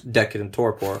its decadent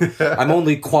torpor. I'm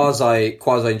only quasi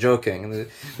joking.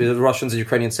 The Russians and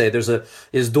Ukrainians say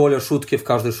is доля шутки в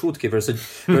каждой шутке.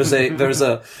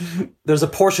 There's a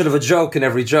portion of a joke in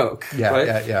every joke. Yeah,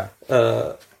 right? yeah.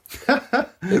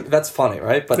 That's funny,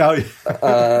 right? But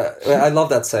I love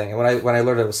that saying. When I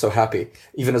learned it, I was so happy.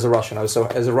 Even as a Russian, as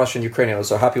a Russian Ukrainian, I was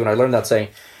so happy when I learned that saying.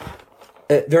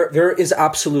 There is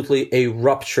absolutely a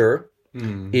rupture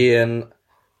in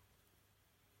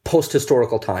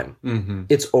post-historical time. Mm-hmm.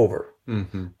 It's over.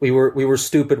 Mm-hmm. We were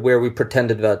stupid where we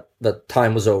pretended that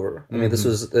time was over. I mean,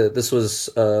 this was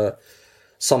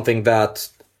something that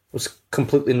was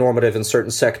completely normative in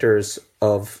certain sectors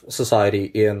of society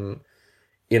in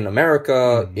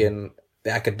America, in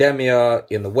the academia,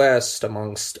 in the West,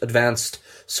 amongst advanced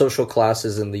social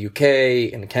classes in the UK,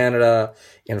 in Canada,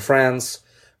 in France.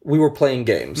 We were playing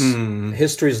games.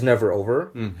 History is never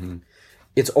over. Mm-hmm.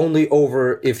 It's only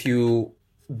over if you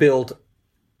build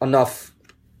enough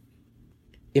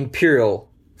imperial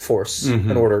force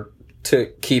in order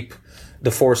to keep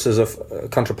the forces of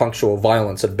contrapunctual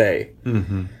violence at bay.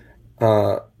 Mm-hmm.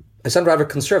 I sound rather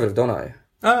conservative, don't I?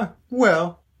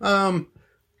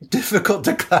 Difficult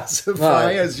to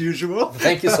classify as usual.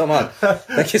 Thank you so much.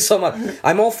 Thank you so much.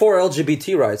 I'm all for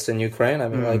LGBT rights in Ukraine. I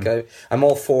mean, I'm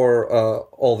all for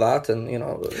all that, and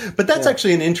But that's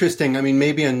actually an interesting. I mean,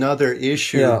 maybe another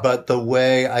issue. But the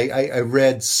way I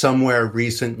read somewhere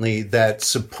recently that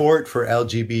support for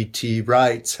LGBT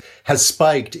rights has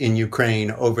spiked in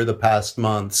Ukraine over the past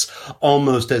months,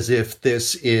 almost as if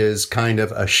this is kind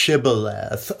of a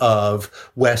shibboleth of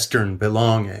Western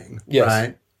belonging. Yes.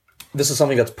 Right. This is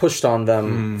something that's pushed on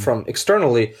them from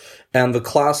externally, and the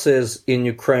classes in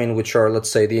Ukraine, which are, let's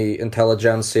say, the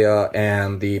intelligentsia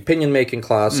and the opinion-making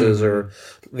classes or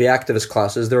the activist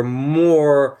classes, they're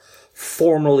more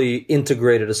formally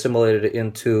integrated, assimilated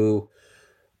into,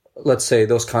 let's say,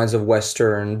 those kinds of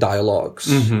Western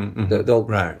dialogues.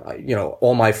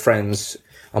 All my friends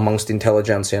amongst the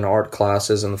intelligentsia and art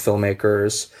classes and the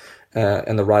filmmakers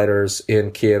and the writers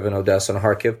in Kiev and Odessa and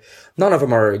Kharkiv, none of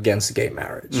them are against gay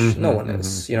marriage. No one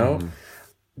is,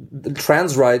 The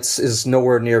trans rights is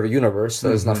nowhere near the universe.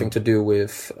 That has nothing to do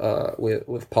with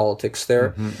politics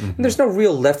there. And there's no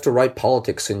real left or right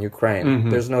politics in Ukraine.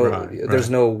 There's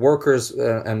no workers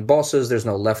and bosses. There's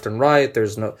no left and right.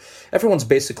 Everyone's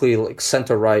basically like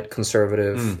center right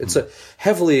conservative. It's a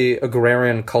heavily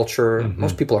agrarian culture.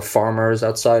 Most people are farmers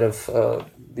outside of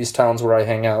these towns where I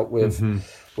hang out with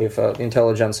the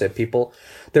intelligentsia people.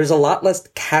 There's a lot less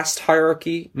caste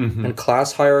hierarchy and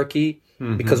class hierarchy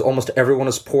because almost everyone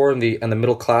is poor and the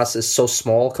middle class is so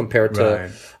small compared to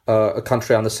a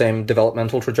country on the same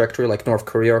developmental trajectory like North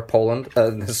Korea or Poland.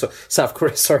 South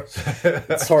Korea, sorry.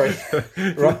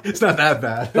 It's not that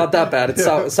bad. Not that bad. It's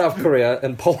South Korea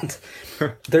and Poland.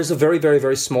 There's a very, very,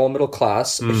 very small middle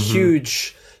class, a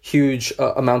huge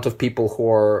amount of people who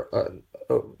are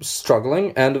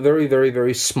struggling, and a very, very,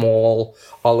 very small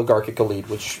oligarchic elite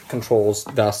which controls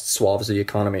vast swaths of the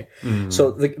economy.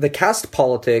 So the caste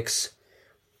politics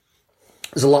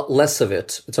there's a lot less of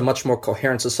it. It's a much more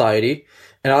coherent society.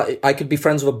 And I could be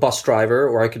friends with a bus driver,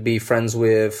 or I could be friends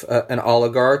with an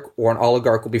oligarch, or an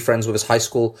oligarch will be friends with his high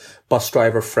school bus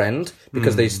driver friend,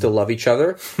 because they still love each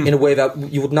other in a way that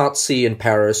you would not see in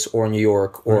Paris or New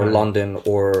York or London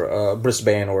or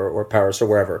Brisbane or Paris or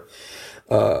wherever.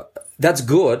 That's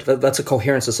good. That's a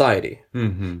coherent society.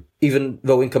 Even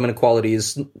though income inequality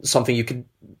is something you could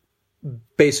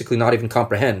basically not even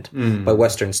comprehend by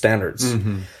Western standards.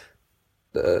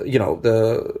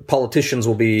 The politicians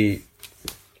will be,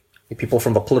 people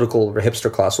from the political or hipster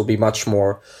class will be much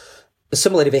more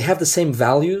assimilated. They have the same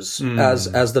values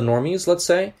as the normies, let's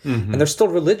say, and they're still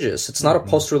religious. It's not a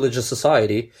post-religious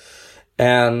society.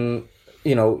 And,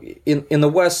 in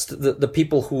the West, the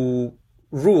people who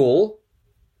rule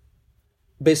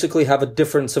basically have a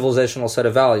different civilizational set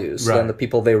of values than the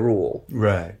people they rule.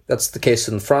 Right. That's the case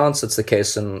in France. That's the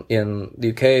case in the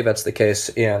UK. That's the case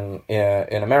in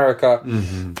America.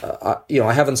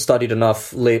 I haven't studied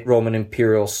enough late Roman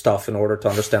imperial stuff in order to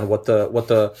understand what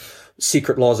the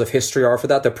secret laws of history are for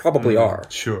that. There probably are.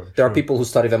 Sure. There are people who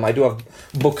study them. I do have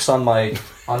books on my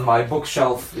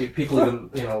bookshelf. People even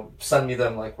send me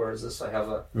them. Like, where is this? I have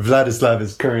a. Vladislav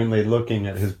is currently looking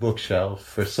at his bookshelf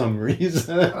for some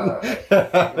reason.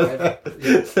 That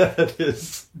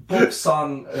is books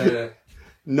on.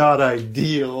 Not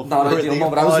ideal. Not for ideal. The No,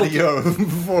 but I was audio.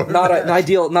 not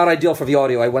ideal. Not ideal for the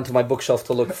audio. I went to my bookshelf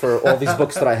to look for all these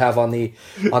books that I have on the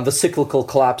cyclical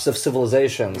collapse of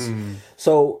civilizations.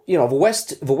 So the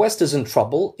West is in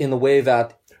trouble in the way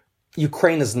that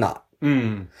Ukraine is not.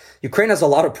 Ukraine has a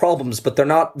lot of problems, but they're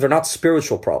not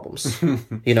spiritual problems.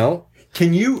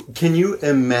 Can you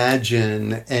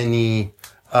imagine any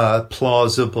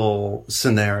plausible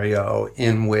scenario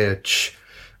in which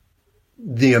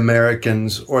the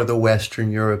Americans or the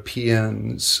Western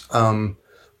Europeans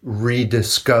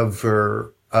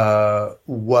rediscover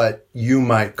what you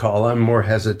might call, I'm more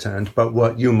hesitant, but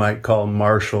what you might call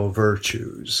martial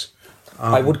virtues?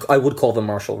 I would call them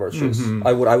martial virtues.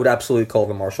 I would absolutely call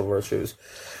them martial virtues.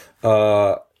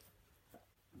 Look,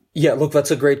 that's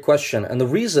a great question. And the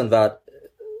reason that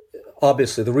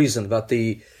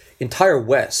the entire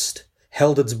West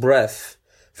held its breath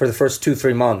for the first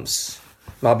 2-3 months,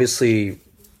 obviously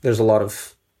there's a lot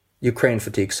of Ukraine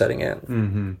fatigue setting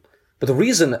in. But the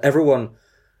reason everyone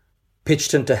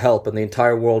pitched in to help and the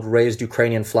entire world raised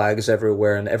Ukrainian flags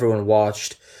everywhere and everyone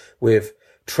watched with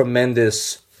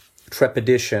tremendous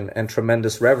trepidation and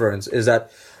tremendous reverence is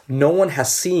that no one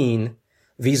has seen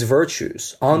these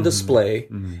virtues on display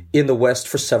in the West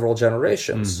for several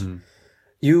generations. By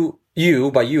you,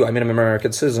 I mean, I'm an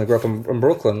American citizen, I grew up in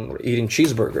Brooklyn eating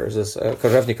cheeseburgers, as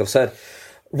Korzhevnikov said.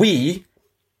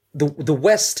 The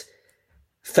West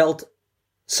felt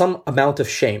some amount of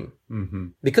shame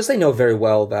because they know very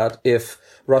well that if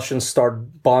Russians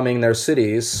start bombing their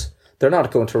cities, they're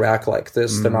not going to react like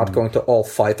this. They're not going to all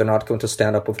fight. They're not going to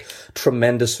stand up with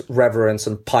tremendous reverence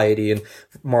and piety and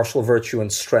martial virtue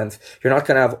and strength. You're not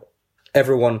going to have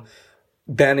everyone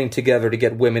banding together to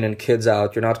get women and kids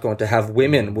out. You're not going to have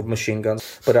women with machine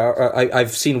guns. But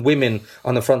I've seen women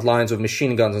on the front lines with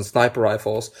machine guns and sniper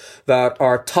rifles that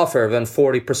are tougher than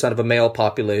 40% of the male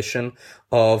population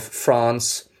of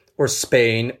France or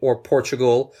Spain or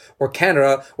Portugal or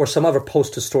Canada or some other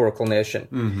post-historical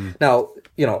nation. Now,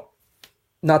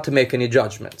 not to make any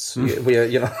judgments.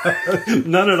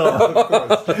 None at all,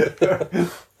 of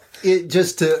course.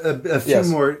 Just a few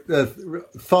more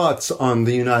thoughts on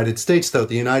the United States, though.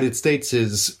 The United States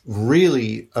is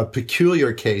really a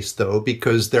peculiar case, though,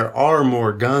 because there are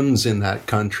more guns in that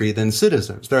country than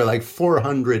citizens. There are like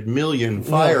 400 million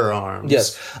firearms.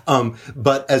 Yes.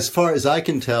 But as far as I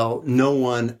can tell, no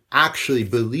one actually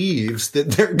believes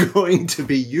that they're going to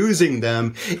be using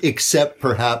them, except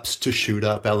perhaps to shoot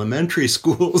up elementary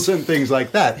schools and things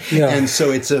like that. Yeah. And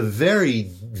so it's a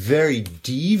very, very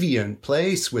deviant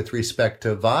place with respect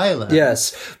to violence.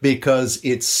 Yes. Because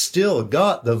it's still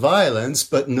got the violence,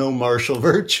 but no martial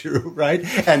virtue, right?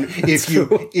 And if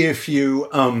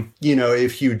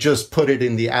you just put it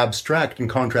in the abstract and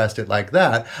contrast it like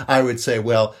that, I would say,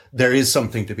 well, there is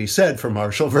something to be said for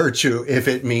martial virtue if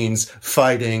it means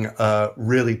fighting a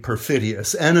really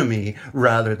perfidious enemy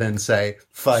rather than, say,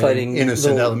 fighting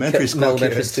innocent elementary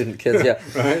student kids. Yeah.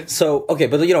 Right. So, okay,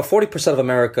 but 40% of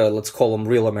America, let's call them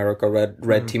real America,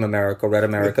 red team America, red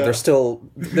America,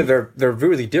 they're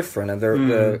really different, and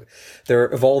they're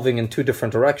evolving in two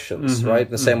different directions, right?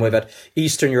 In the same way that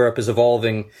Eastern Europe is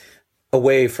evolving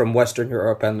away from Western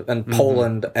Europe, and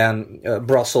Poland and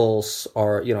Brussels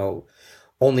are,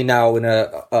 only now in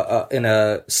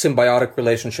a symbiotic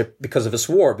relationship because of this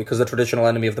war, because the traditional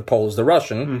enemy of the Poles, the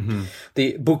Russian,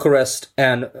 the Bucharest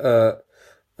and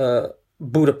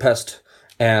Budapest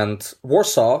and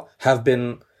Warsaw have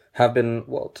been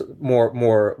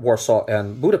more Warsaw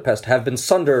and Budapest have been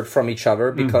sundered from each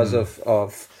other because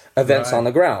of events on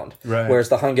the ground. Right. Whereas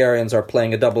the Hungarians are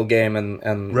playing a double game and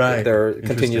they're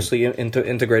continuously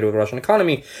integrated with the Russian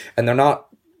economy, and they're not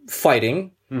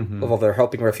fighting. Although they're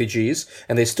helping refugees,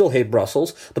 and they still hate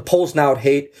Brussels. The Poles now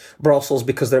hate Brussels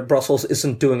because Brussels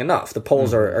isn't doing enough. The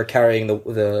Poles are carrying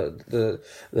the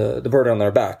burden on their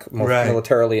back,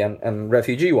 militarily and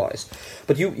refugee wise.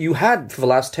 But you had for the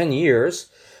last 10 years,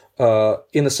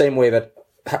 in the same way that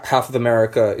half of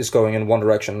America is going in one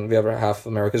direction, the other half of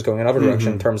America is going in another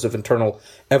direction in terms of internal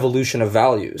evolution of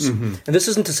values. And this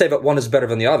isn't to say that one is better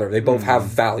than the other. They both have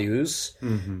values,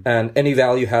 and any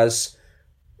value has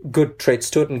good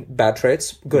traits to it and bad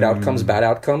traits, good outcomes, bad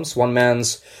outcomes. One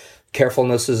man's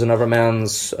carefulness is another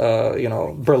man's,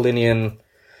 Berlinian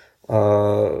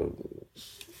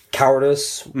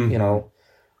cowardice.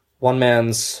 One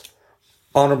man's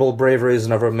honorable bravery is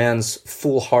another man's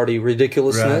foolhardy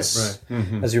ridiculousness,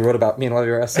 as you wrote about me in one of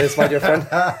your essays, my dear friend.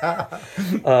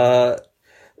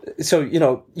 So,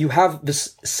 you have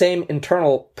this same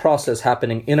internal process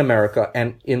happening in America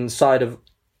and inside of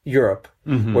Europe,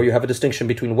 where you have a distinction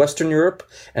between Western Europe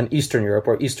and Eastern Europe,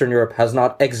 where Eastern Europe has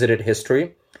not exited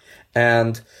history,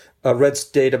 and Red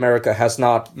State America has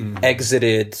not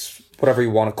exited whatever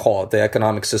you want to call it, the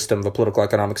economic system, the political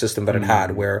economic system that it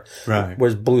had,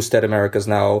 whereas Blue State America is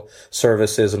now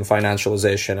services and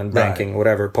financialization and banking,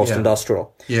 whatever,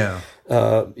 post-industrial.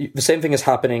 The same thing is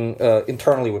happening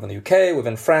internally within the UK,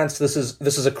 within France. This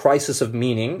is a crisis of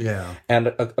meaning, and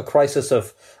a crisis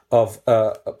of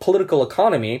political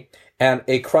economy, and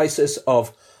a crisis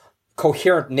of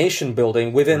coherent nation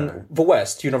building within the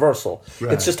West, universal.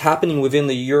 It's just happening within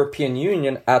the European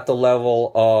Union at the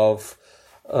level of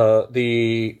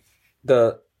the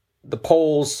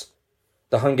Poles,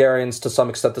 the Hungarians, to some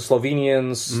extent the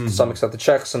Slovenians, to some extent the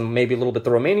Czechs, and maybe a little bit the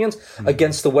Romanians,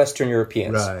 against the Western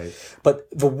Europeans. But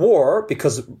the war,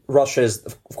 because Russia is,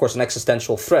 of course, an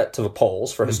existential threat to the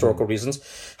Poles for historical reasons,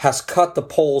 has cut the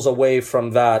Poles away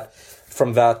from that,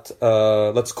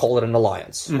 let's call it an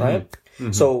alliance, right?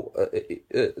 So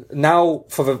now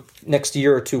for the next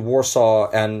year or two, Warsaw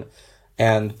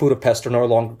and Budapest are no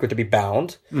longer going to be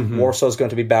bound. Warsaw is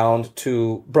going to be bound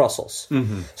to Brussels.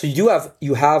 So you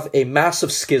have a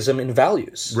massive schism in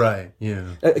values.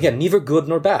 Again, neither good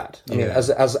nor bad. I mean,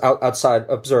 as outside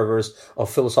observers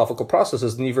of philosophical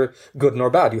processes, neither good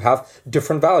nor bad. You have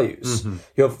different values.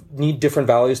 You need different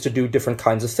values to do different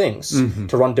kinds of things,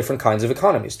 to run different kinds of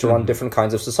economies, to run different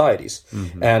kinds of societies.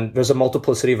 And there's a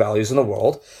multiplicity of values in the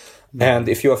world. And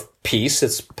if you have peace,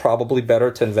 it's probably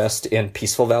better to invest in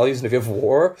peaceful values. And if you have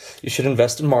war, you should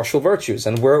invest in martial virtues.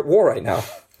 And we're at war right now.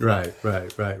 Right.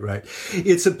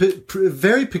 It's a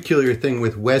very peculiar thing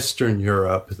with Western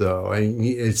Europe, though.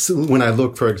 It's when I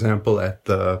look, for example, at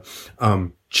the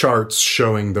charts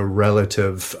showing the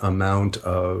relative amount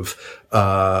of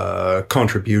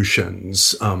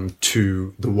contributions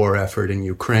to the war effort in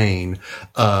Ukraine,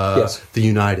 the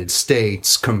United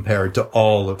States compared to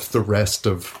all of the rest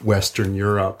of Western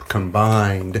Europe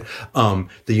combined, the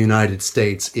United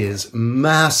States is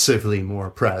massively more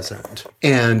present.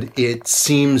 And it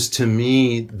seems to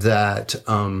me that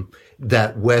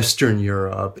that Western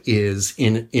Europe is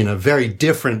in a very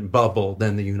different bubble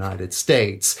than the United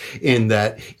States, in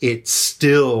that it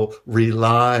still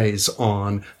relies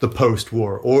on the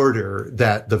post-war order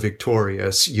that the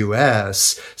victorious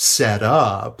U.S. set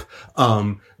up,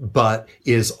 but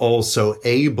is also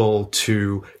able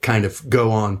to kind of go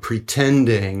on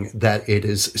pretending that it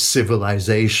is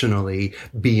civilizationally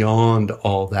beyond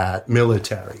all that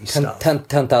military stuff.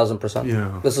 10,000%.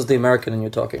 Yeah. This is the American in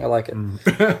you talking. I like it.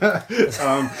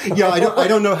 I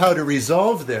don't know how to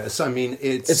resolve this. I mean,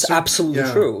 it's absolutely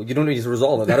true. You don't need to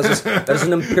resolve it. That is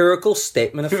an empirical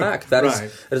statement of fact. That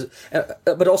is,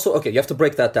 but also, okay, you have to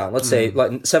break that down. Let's say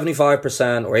like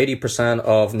 75% or 80%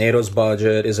 of NATO's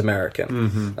budget is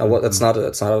American. That's not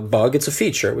a bug. It's a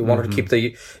feature. We wanted to keep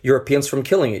the Europeans from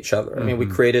killing each other. I mean, we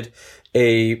created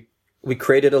a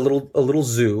little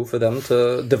zoo for them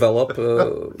to develop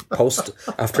post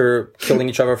after killing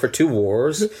each other for 2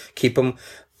 wars. Keep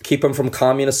them from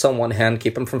communists on one hand,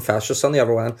 keep them from fascists on the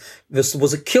other hand. This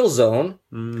was a kill zone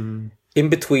in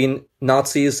between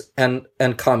Nazis and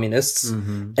communists,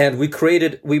 and we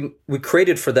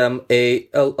created for them a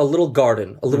little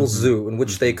garden, a little zoo in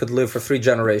which they could live for 3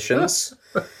 generations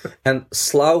and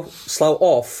slough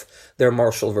off their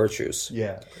martial virtues.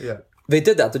 They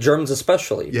did that. The Germans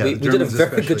especially. We did a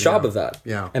very good job of that.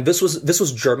 And this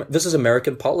was German. This is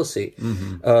American policy.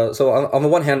 So on the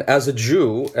one hand, as a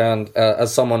Jew and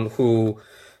as someone who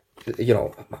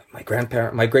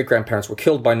my great grandparents were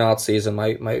killed by Nazis, and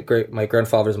my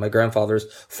grandfathers and my grandfathers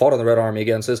fought in the Red Army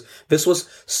against this. This was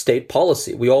state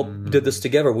policy. We all did this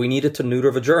together. We needed to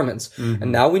neuter the Germans,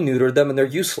 and now we neutered them, and they're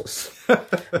useless.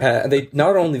 And they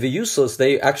not only the useless,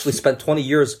 they actually spent 20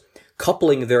 years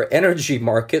coupling their energy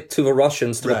market to the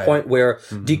Russians to the point where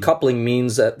decoupling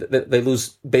means that they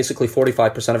lose basically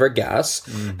 45% of their gas,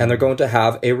 and they're going to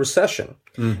have a recession.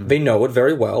 They know it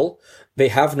very well. They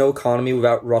have no economy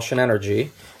without Russian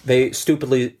energy. They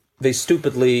stupidly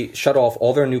shut off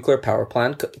all their nuclear power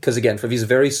plant because, again, for these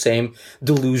very same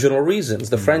delusional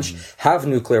reasons. The French have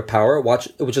nuclear power,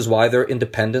 which is why they're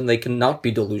independent. They cannot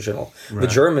be delusional. The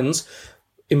Germans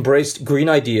embraced green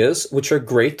ideas, which are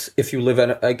great if you live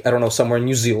in, somewhere in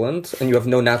New Zealand and you have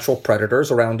no natural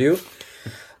predators around you.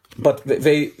 But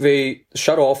they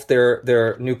shut off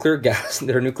their nuclear gas,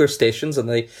 their nuclear stations, and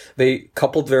they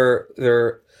coupled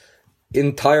their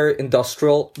entire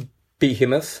industrial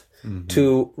behemoth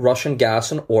to Russian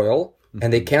gas and oil,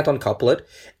 and they can't uncouple it.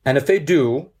 And if they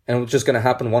do, and it's just going to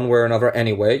happen one way or another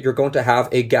anyway, you're going to have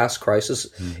a gas crisis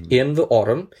in the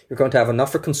autumn. You're going to have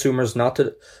enough for consumers not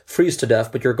to freeze to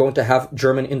death, but you're going to have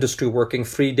German industry working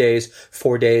 3 days,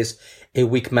 4 days a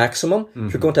week maximum.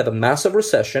 You're going to have a massive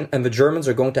recession, and the Germans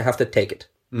are going to have to take it.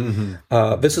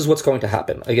 This is what's going to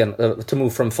happen. Again, to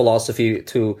move from philosophy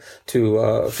to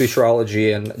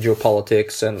futurology and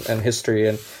geopolitics and history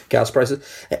and gas prices.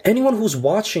 Anyone who's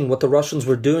watching what the Russians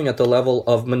were doing at the level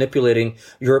of manipulating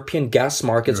European gas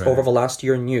markets over the last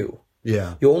year knew.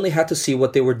 Yeah. You only had to see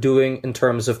what they were doing in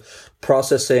terms of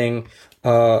processing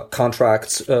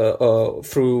contracts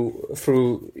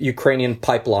through Ukrainian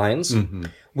pipelines.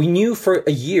 We knew for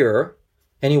a year,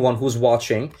 anyone who's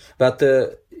watching, that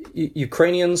the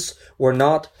Ukrainians were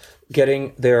not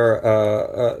getting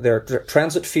their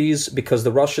transit fees because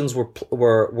the Russians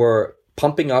were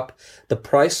pumping up the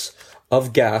price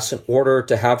of gas in order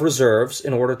to have reserves,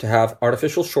 in order to have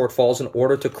artificial shortfalls, in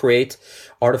order to create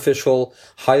artificial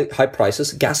high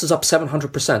prices. Gas is up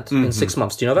 700% in 6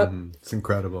 months. Do you know that? It's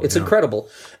incredible. It's incredible.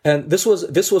 And this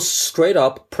was straight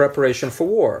up preparation for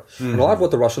war. And a lot of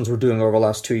what the Russians were doing over the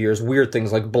last 2 years, weird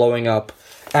things like blowing up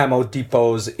ammo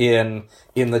depots in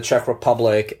the Czech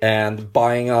Republic and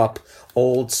buying up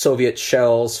old Soviet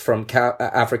shells from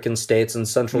African states and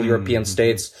Central European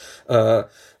states,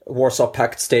 Warsaw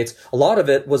Pact states. A lot of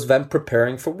it was them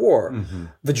preparing for war.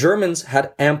 The Germans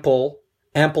had ample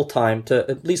time to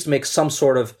at least make some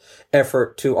sort of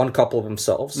effort to uncouple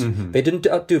themselves. They didn't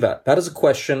do that. That is a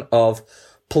question of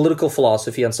political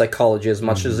philosophy and psychology as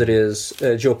much as it is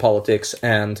geopolitics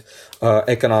and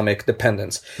economic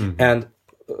dependence. And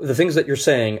the things that you're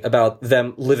saying about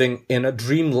them living in a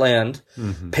dreamland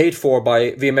paid for by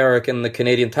the American, the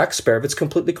Canadian taxpayer, it's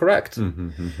completely correct.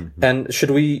 And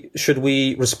should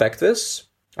we respect this?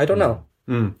 I don't know.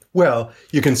 Well,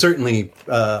 you can certainly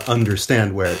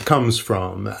understand where it comes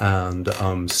from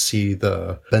and see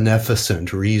the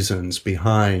beneficent reasons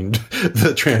behind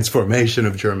the transformation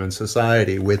of German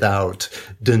society without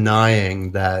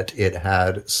denying that it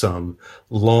had some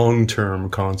long-term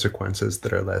consequences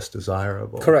that are less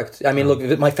desirable. Correct. I mean, look,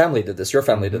 my family did this. Your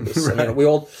family did this. Right. I mean, we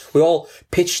all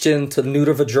pitched in to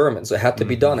neuter the Germans. It had to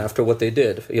be done after what they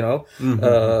did. You know,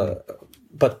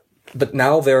 but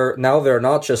now they're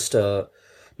not just a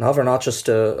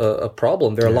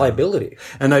problem; they're a liability.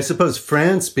 And I suppose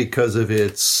France, because of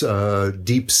its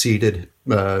deep-seated,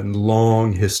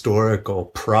 long historical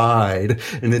pride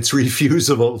and its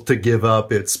refusal to give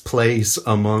up its place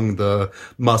among the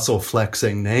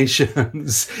muscle-flexing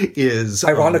nations, is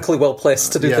ironically well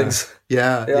placed to do things.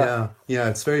 Yeah.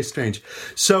 It's very strange.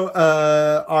 So,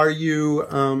 are you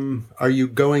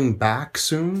going back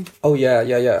soon? Oh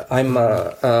yeah. I'm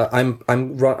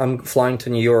flying to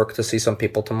New York to see some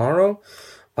people tomorrow.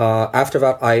 After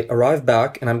that, I arrive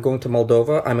back and I'm going to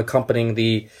Moldova. I'm accompanying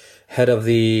the head of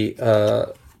the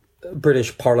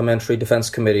British Parliamentary Defense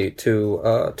Committee to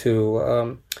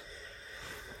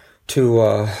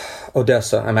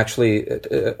Odessa. I'm actually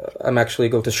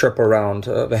going to Sherpa around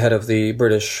the head of the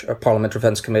British Parliamentary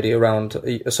Defense Committee around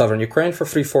southern Ukraine for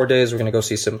 3-4 days. We're going to go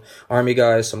see some army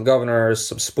guys, some governors,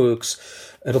 some spooks.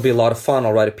 It'll be a lot of fun.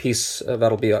 I'll write a piece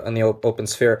that'll be in the open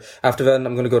sphere. After that,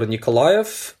 I'm going to go to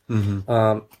Nikolaev,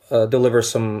 deliver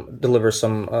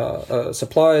some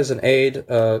supplies and aid.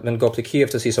 Then go up to Kiev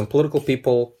to see some political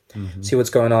people, see what's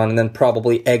going on, and then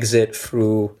probably exit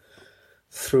through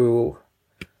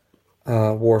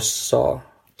Warsaw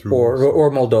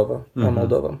or Moldova,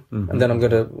 and then I'm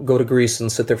going to go to Greece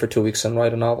and sit there for 2 weeks and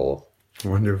write a novel.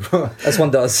 Wonderful. As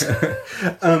one does.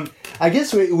 I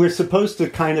guess we're supposed to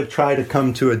kind of try to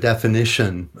come to a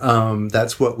definition.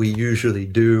 That's what we usually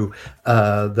do,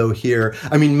 though here.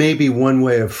 I mean, maybe one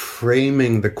way of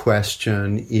framing the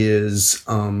question is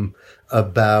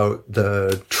about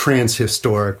the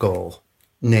transhistorical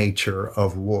nature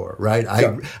of war, right?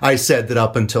 I said that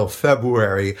up until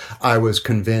February, I was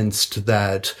convinced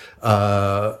that,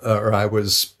 or I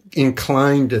was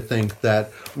inclined to think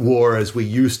that war as we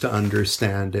used to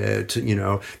understand it,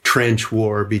 trench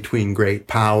war between great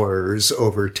powers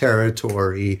over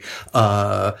territory,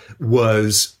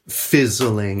 was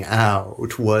fizzling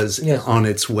out, was on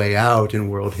its way out in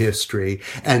world history.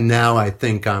 And now I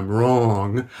think I'm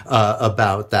wrong,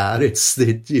 about that.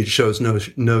 It shows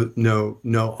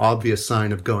no obvious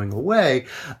sign of going away.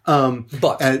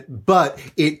 But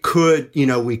it could,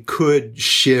 we could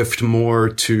shift more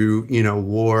to,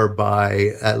 war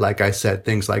by, like I said,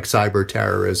 things like cyber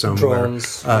terrorism,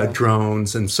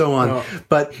 drones and so on. Yeah.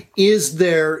 But is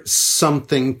there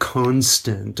something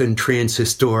constant and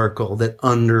transhistorical that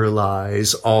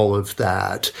underlies all of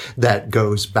that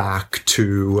goes back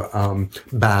to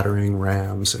battering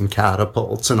rams and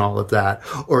catapults and all of that?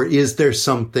 Or is there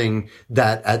something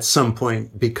that at some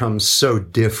point becomes so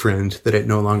different that it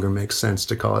no longer makes sense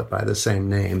to call it by the same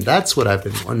name? That's what I've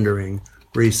been wondering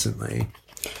recently.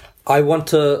 I want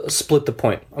to split the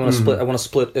point. I want to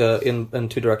split in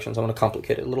two directions. I want to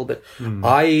complicate it a little bit.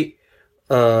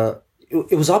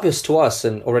 It was obvious to us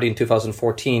already in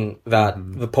 2014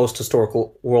 that the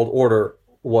post-historical world order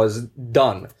was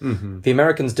done. The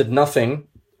Americans did nothing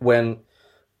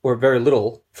or very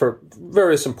little, for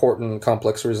various important and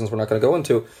complex reasons we're not going to go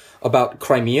into, about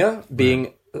Crimea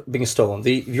being stolen.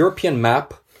 The European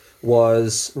map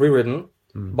was rewritten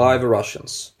by the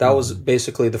Russians. That was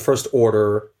basically the first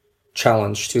order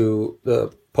challenge to the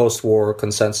post-war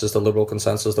consensus, the liberal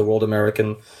consensus, the world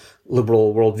American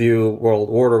liberal worldview, world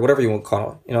order, whatever you want to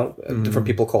call it. Different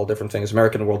people call it different things.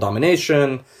 American world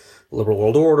domination, liberal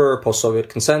world order, post-Soviet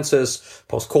consensus,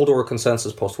 post-Cold War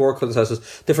consensus, post-war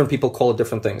consensus. Different people call it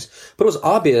different things. But it was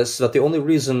obvious that the only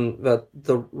reason that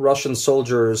the Russian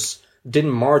soldiers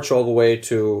didn't march all the way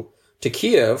to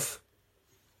Kiev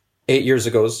 8 years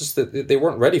ago is just that they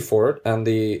weren't ready for it, and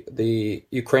the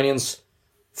Ukrainians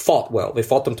fought well. They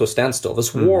fought them to a standstill.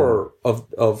 This war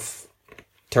of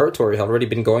territory had already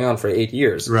been going on for 8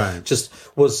 years. Right. Just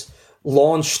was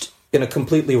launched in a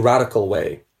completely radical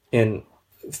way in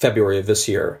February of this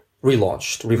year.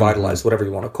 Relaunched, revitalized, whatever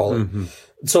you want to call it.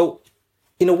 So,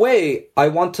 in a way, I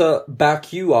want to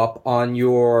back you up on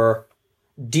your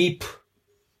deep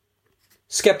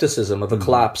skepticism of the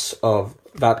collapse of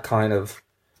that kind of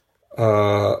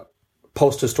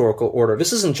post-historical order.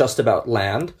 This isn't just about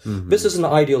land. This is an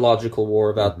ideological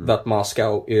war that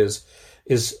Moscow is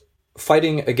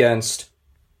fighting against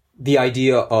the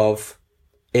idea of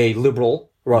a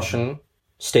liberal Russian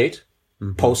state,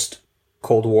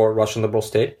 post-Cold War Russian liberal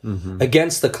state,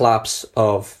 against the collapse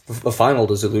of the final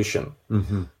dissolution.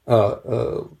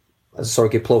 As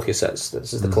Sergei Plokhy says,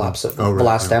 this is the collapse of the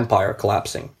last empire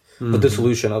collapsing. The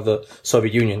dissolution of the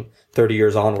Soviet Union 30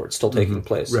 years onwards still taking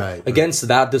place. Against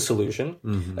that dissolution,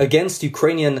 against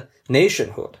Ukrainian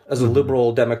nationhood as a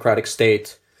liberal democratic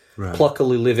state,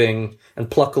 pluckily living and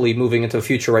pluckily moving into the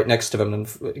future right next to them and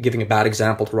giving a bad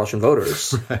example to Russian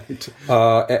voters.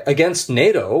 Against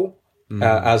NATO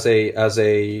as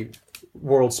a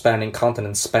world-spanning,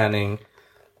 continent-spanning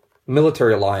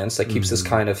military alliance that keeps this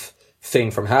kind of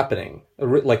thing from happening.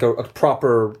 Like a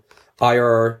proper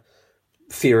IR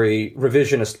theory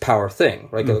revisionist power thing,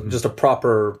 right? Just a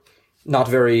proper, not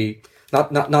very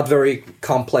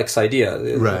complex idea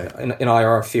in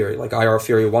IR theory, like IR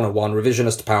theory 101,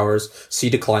 revisionist powers see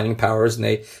declining powers and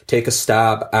they take a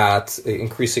stab at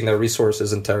increasing their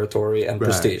resources and territory and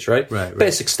prestige, right?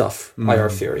 Basic stuff, IR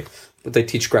theory. That they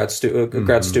teach grad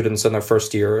students in their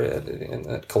first year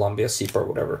at Columbia, CEPA or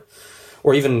whatever.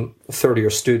 Or even a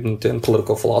third-year student in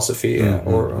political philosophy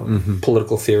or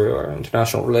political theory or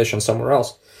international relations somewhere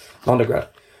else, undergrad.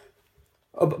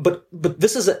 But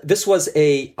this was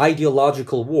a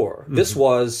ideological war. This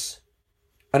was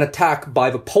an attack by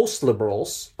the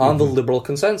post-liberals on the liberal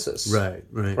consensus. Right?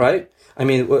 I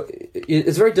mean,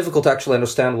 it's very difficult to actually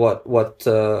understand what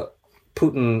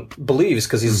Putin believes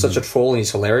because he's such a troll and he's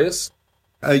hilarious.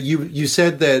 You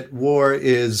said that war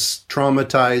is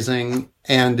traumatizing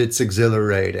and it's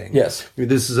exhilarating. Yes. I mean,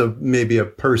 this is maybe a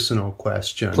personal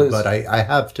question, Please. But I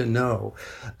have to know.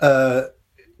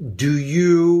 Do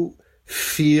you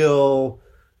feel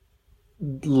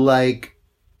like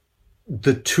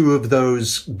the two of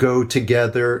those go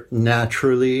together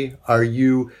naturally? Are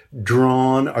you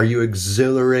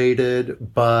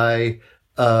exhilarated by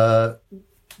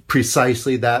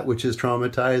precisely that which is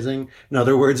traumatizing? In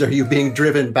other words, are you being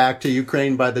driven back to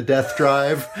Ukraine by the death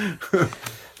drive?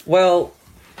 Well,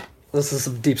 this is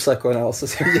some deep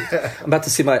psychoanalysis here. Yeah. I'm about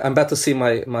to see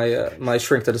my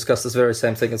shrink to discuss this very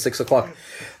same thing at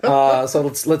 6:00. So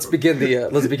let's begin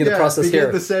the process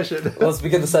here. The session. Let's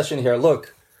begin the session here.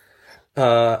 Look,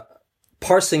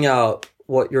 parsing out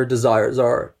what your desires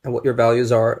are and what your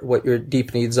values are, what your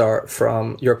deep needs are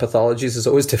from your pathologies is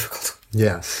always difficult.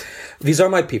 Yes. These are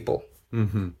my people.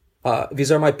 Mm-hmm.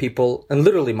 These are my people, and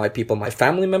literally my people, my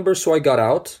family members who I got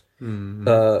out,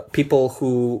 people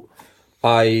who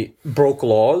I broke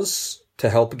laws to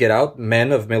help get out,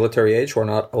 men of military age who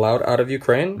are not allowed out of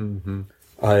Ukraine. Mm-hmm.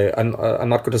 I'm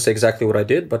not going to say exactly what I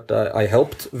did, but I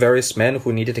helped various men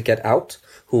who needed to get out,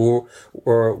 who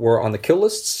were on the kill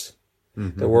lists.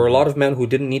 Mm-hmm. There were a lot of men who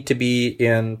didn't need to be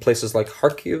in places like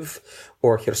Kharkiv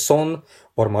or Kherson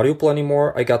or Mariupol anymore.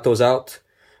 I got those out.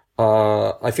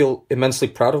 I feel immensely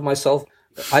proud of myself.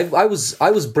 I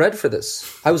was bred for this.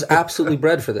 I was absolutely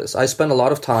bred for this. I spent a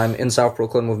lot of time in South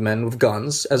Brooklyn with men with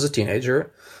guns as a teenager,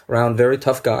 around very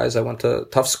tough guys. I went to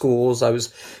tough schools. I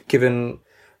was given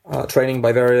training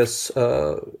by various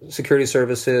security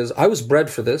services. I was bred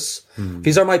for this.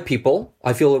 These are my people.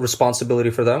 I feel a responsibility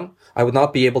for them. I would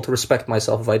not be able to respect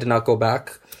myself if I did not go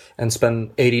back and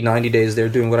spend 80, 90 days there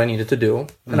doing what I needed to do.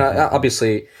 And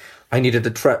obviously I needed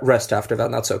to rest after that,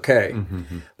 and that's okay.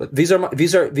 Mm-hmm. But these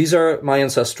are my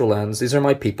ancestral lands. These are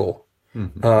my people.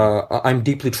 Mm-hmm. I'm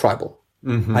deeply tribal.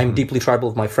 Mm-hmm. I'm deeply tribal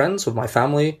with my friends, with my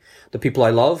family, the people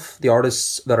I love, the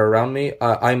artists that are around me.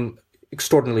 I'm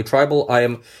extraordinarily tribal. I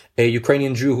am a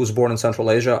Ukrainian Jew who's born in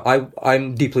Central Asia.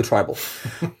 I'm deeply tribal.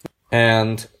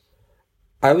 And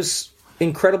I was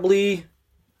incredibly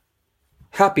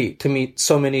happy to meet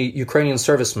so many Ukrainian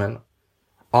servicemen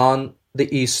on the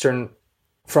Eastern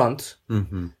Front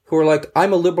who are like,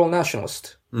 I'm a liberal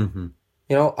nationalist. Mm-hmm.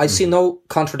 You know, I see no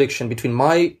contradiction between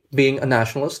my being a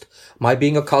nationalist, my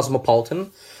being a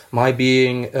cosmopolitan, my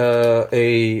being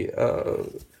a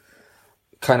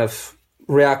kind of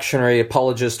reactionary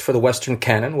apologist for the Western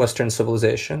canon, Western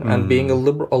civilization, and being a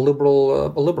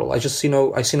liberal. I see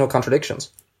no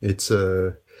contradictions. It's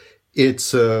a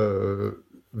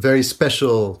very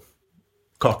special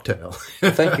cocktail.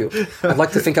 Thank you. I'd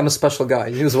like to think I'm a special guy.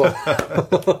 You as well.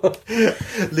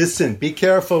 Listen, be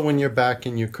careful when you're back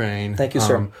in Ukraine. Thank you,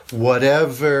 sir.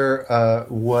 Whatever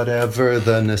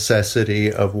the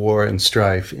necessity of war and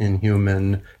strife in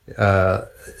human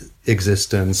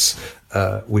existence,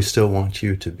 we still want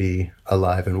you to be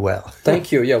alive and well.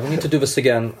 Thank you. Yeah, we need to do this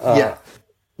again.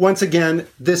 Once again,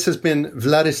 this has been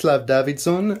Vladislav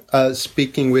Davidson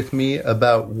speaking with me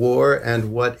about war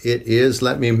and what it is.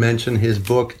 Let me mention his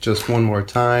book just one more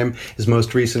time. His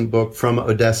most recent book, From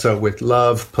Odessa with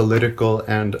Love, Political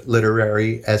and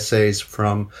Literary Essays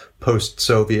from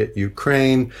Post-Soviet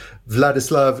Ukraine.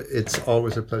 Vladislav, it's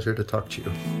always a pleasure to talk to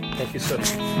you. Thank you so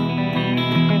much.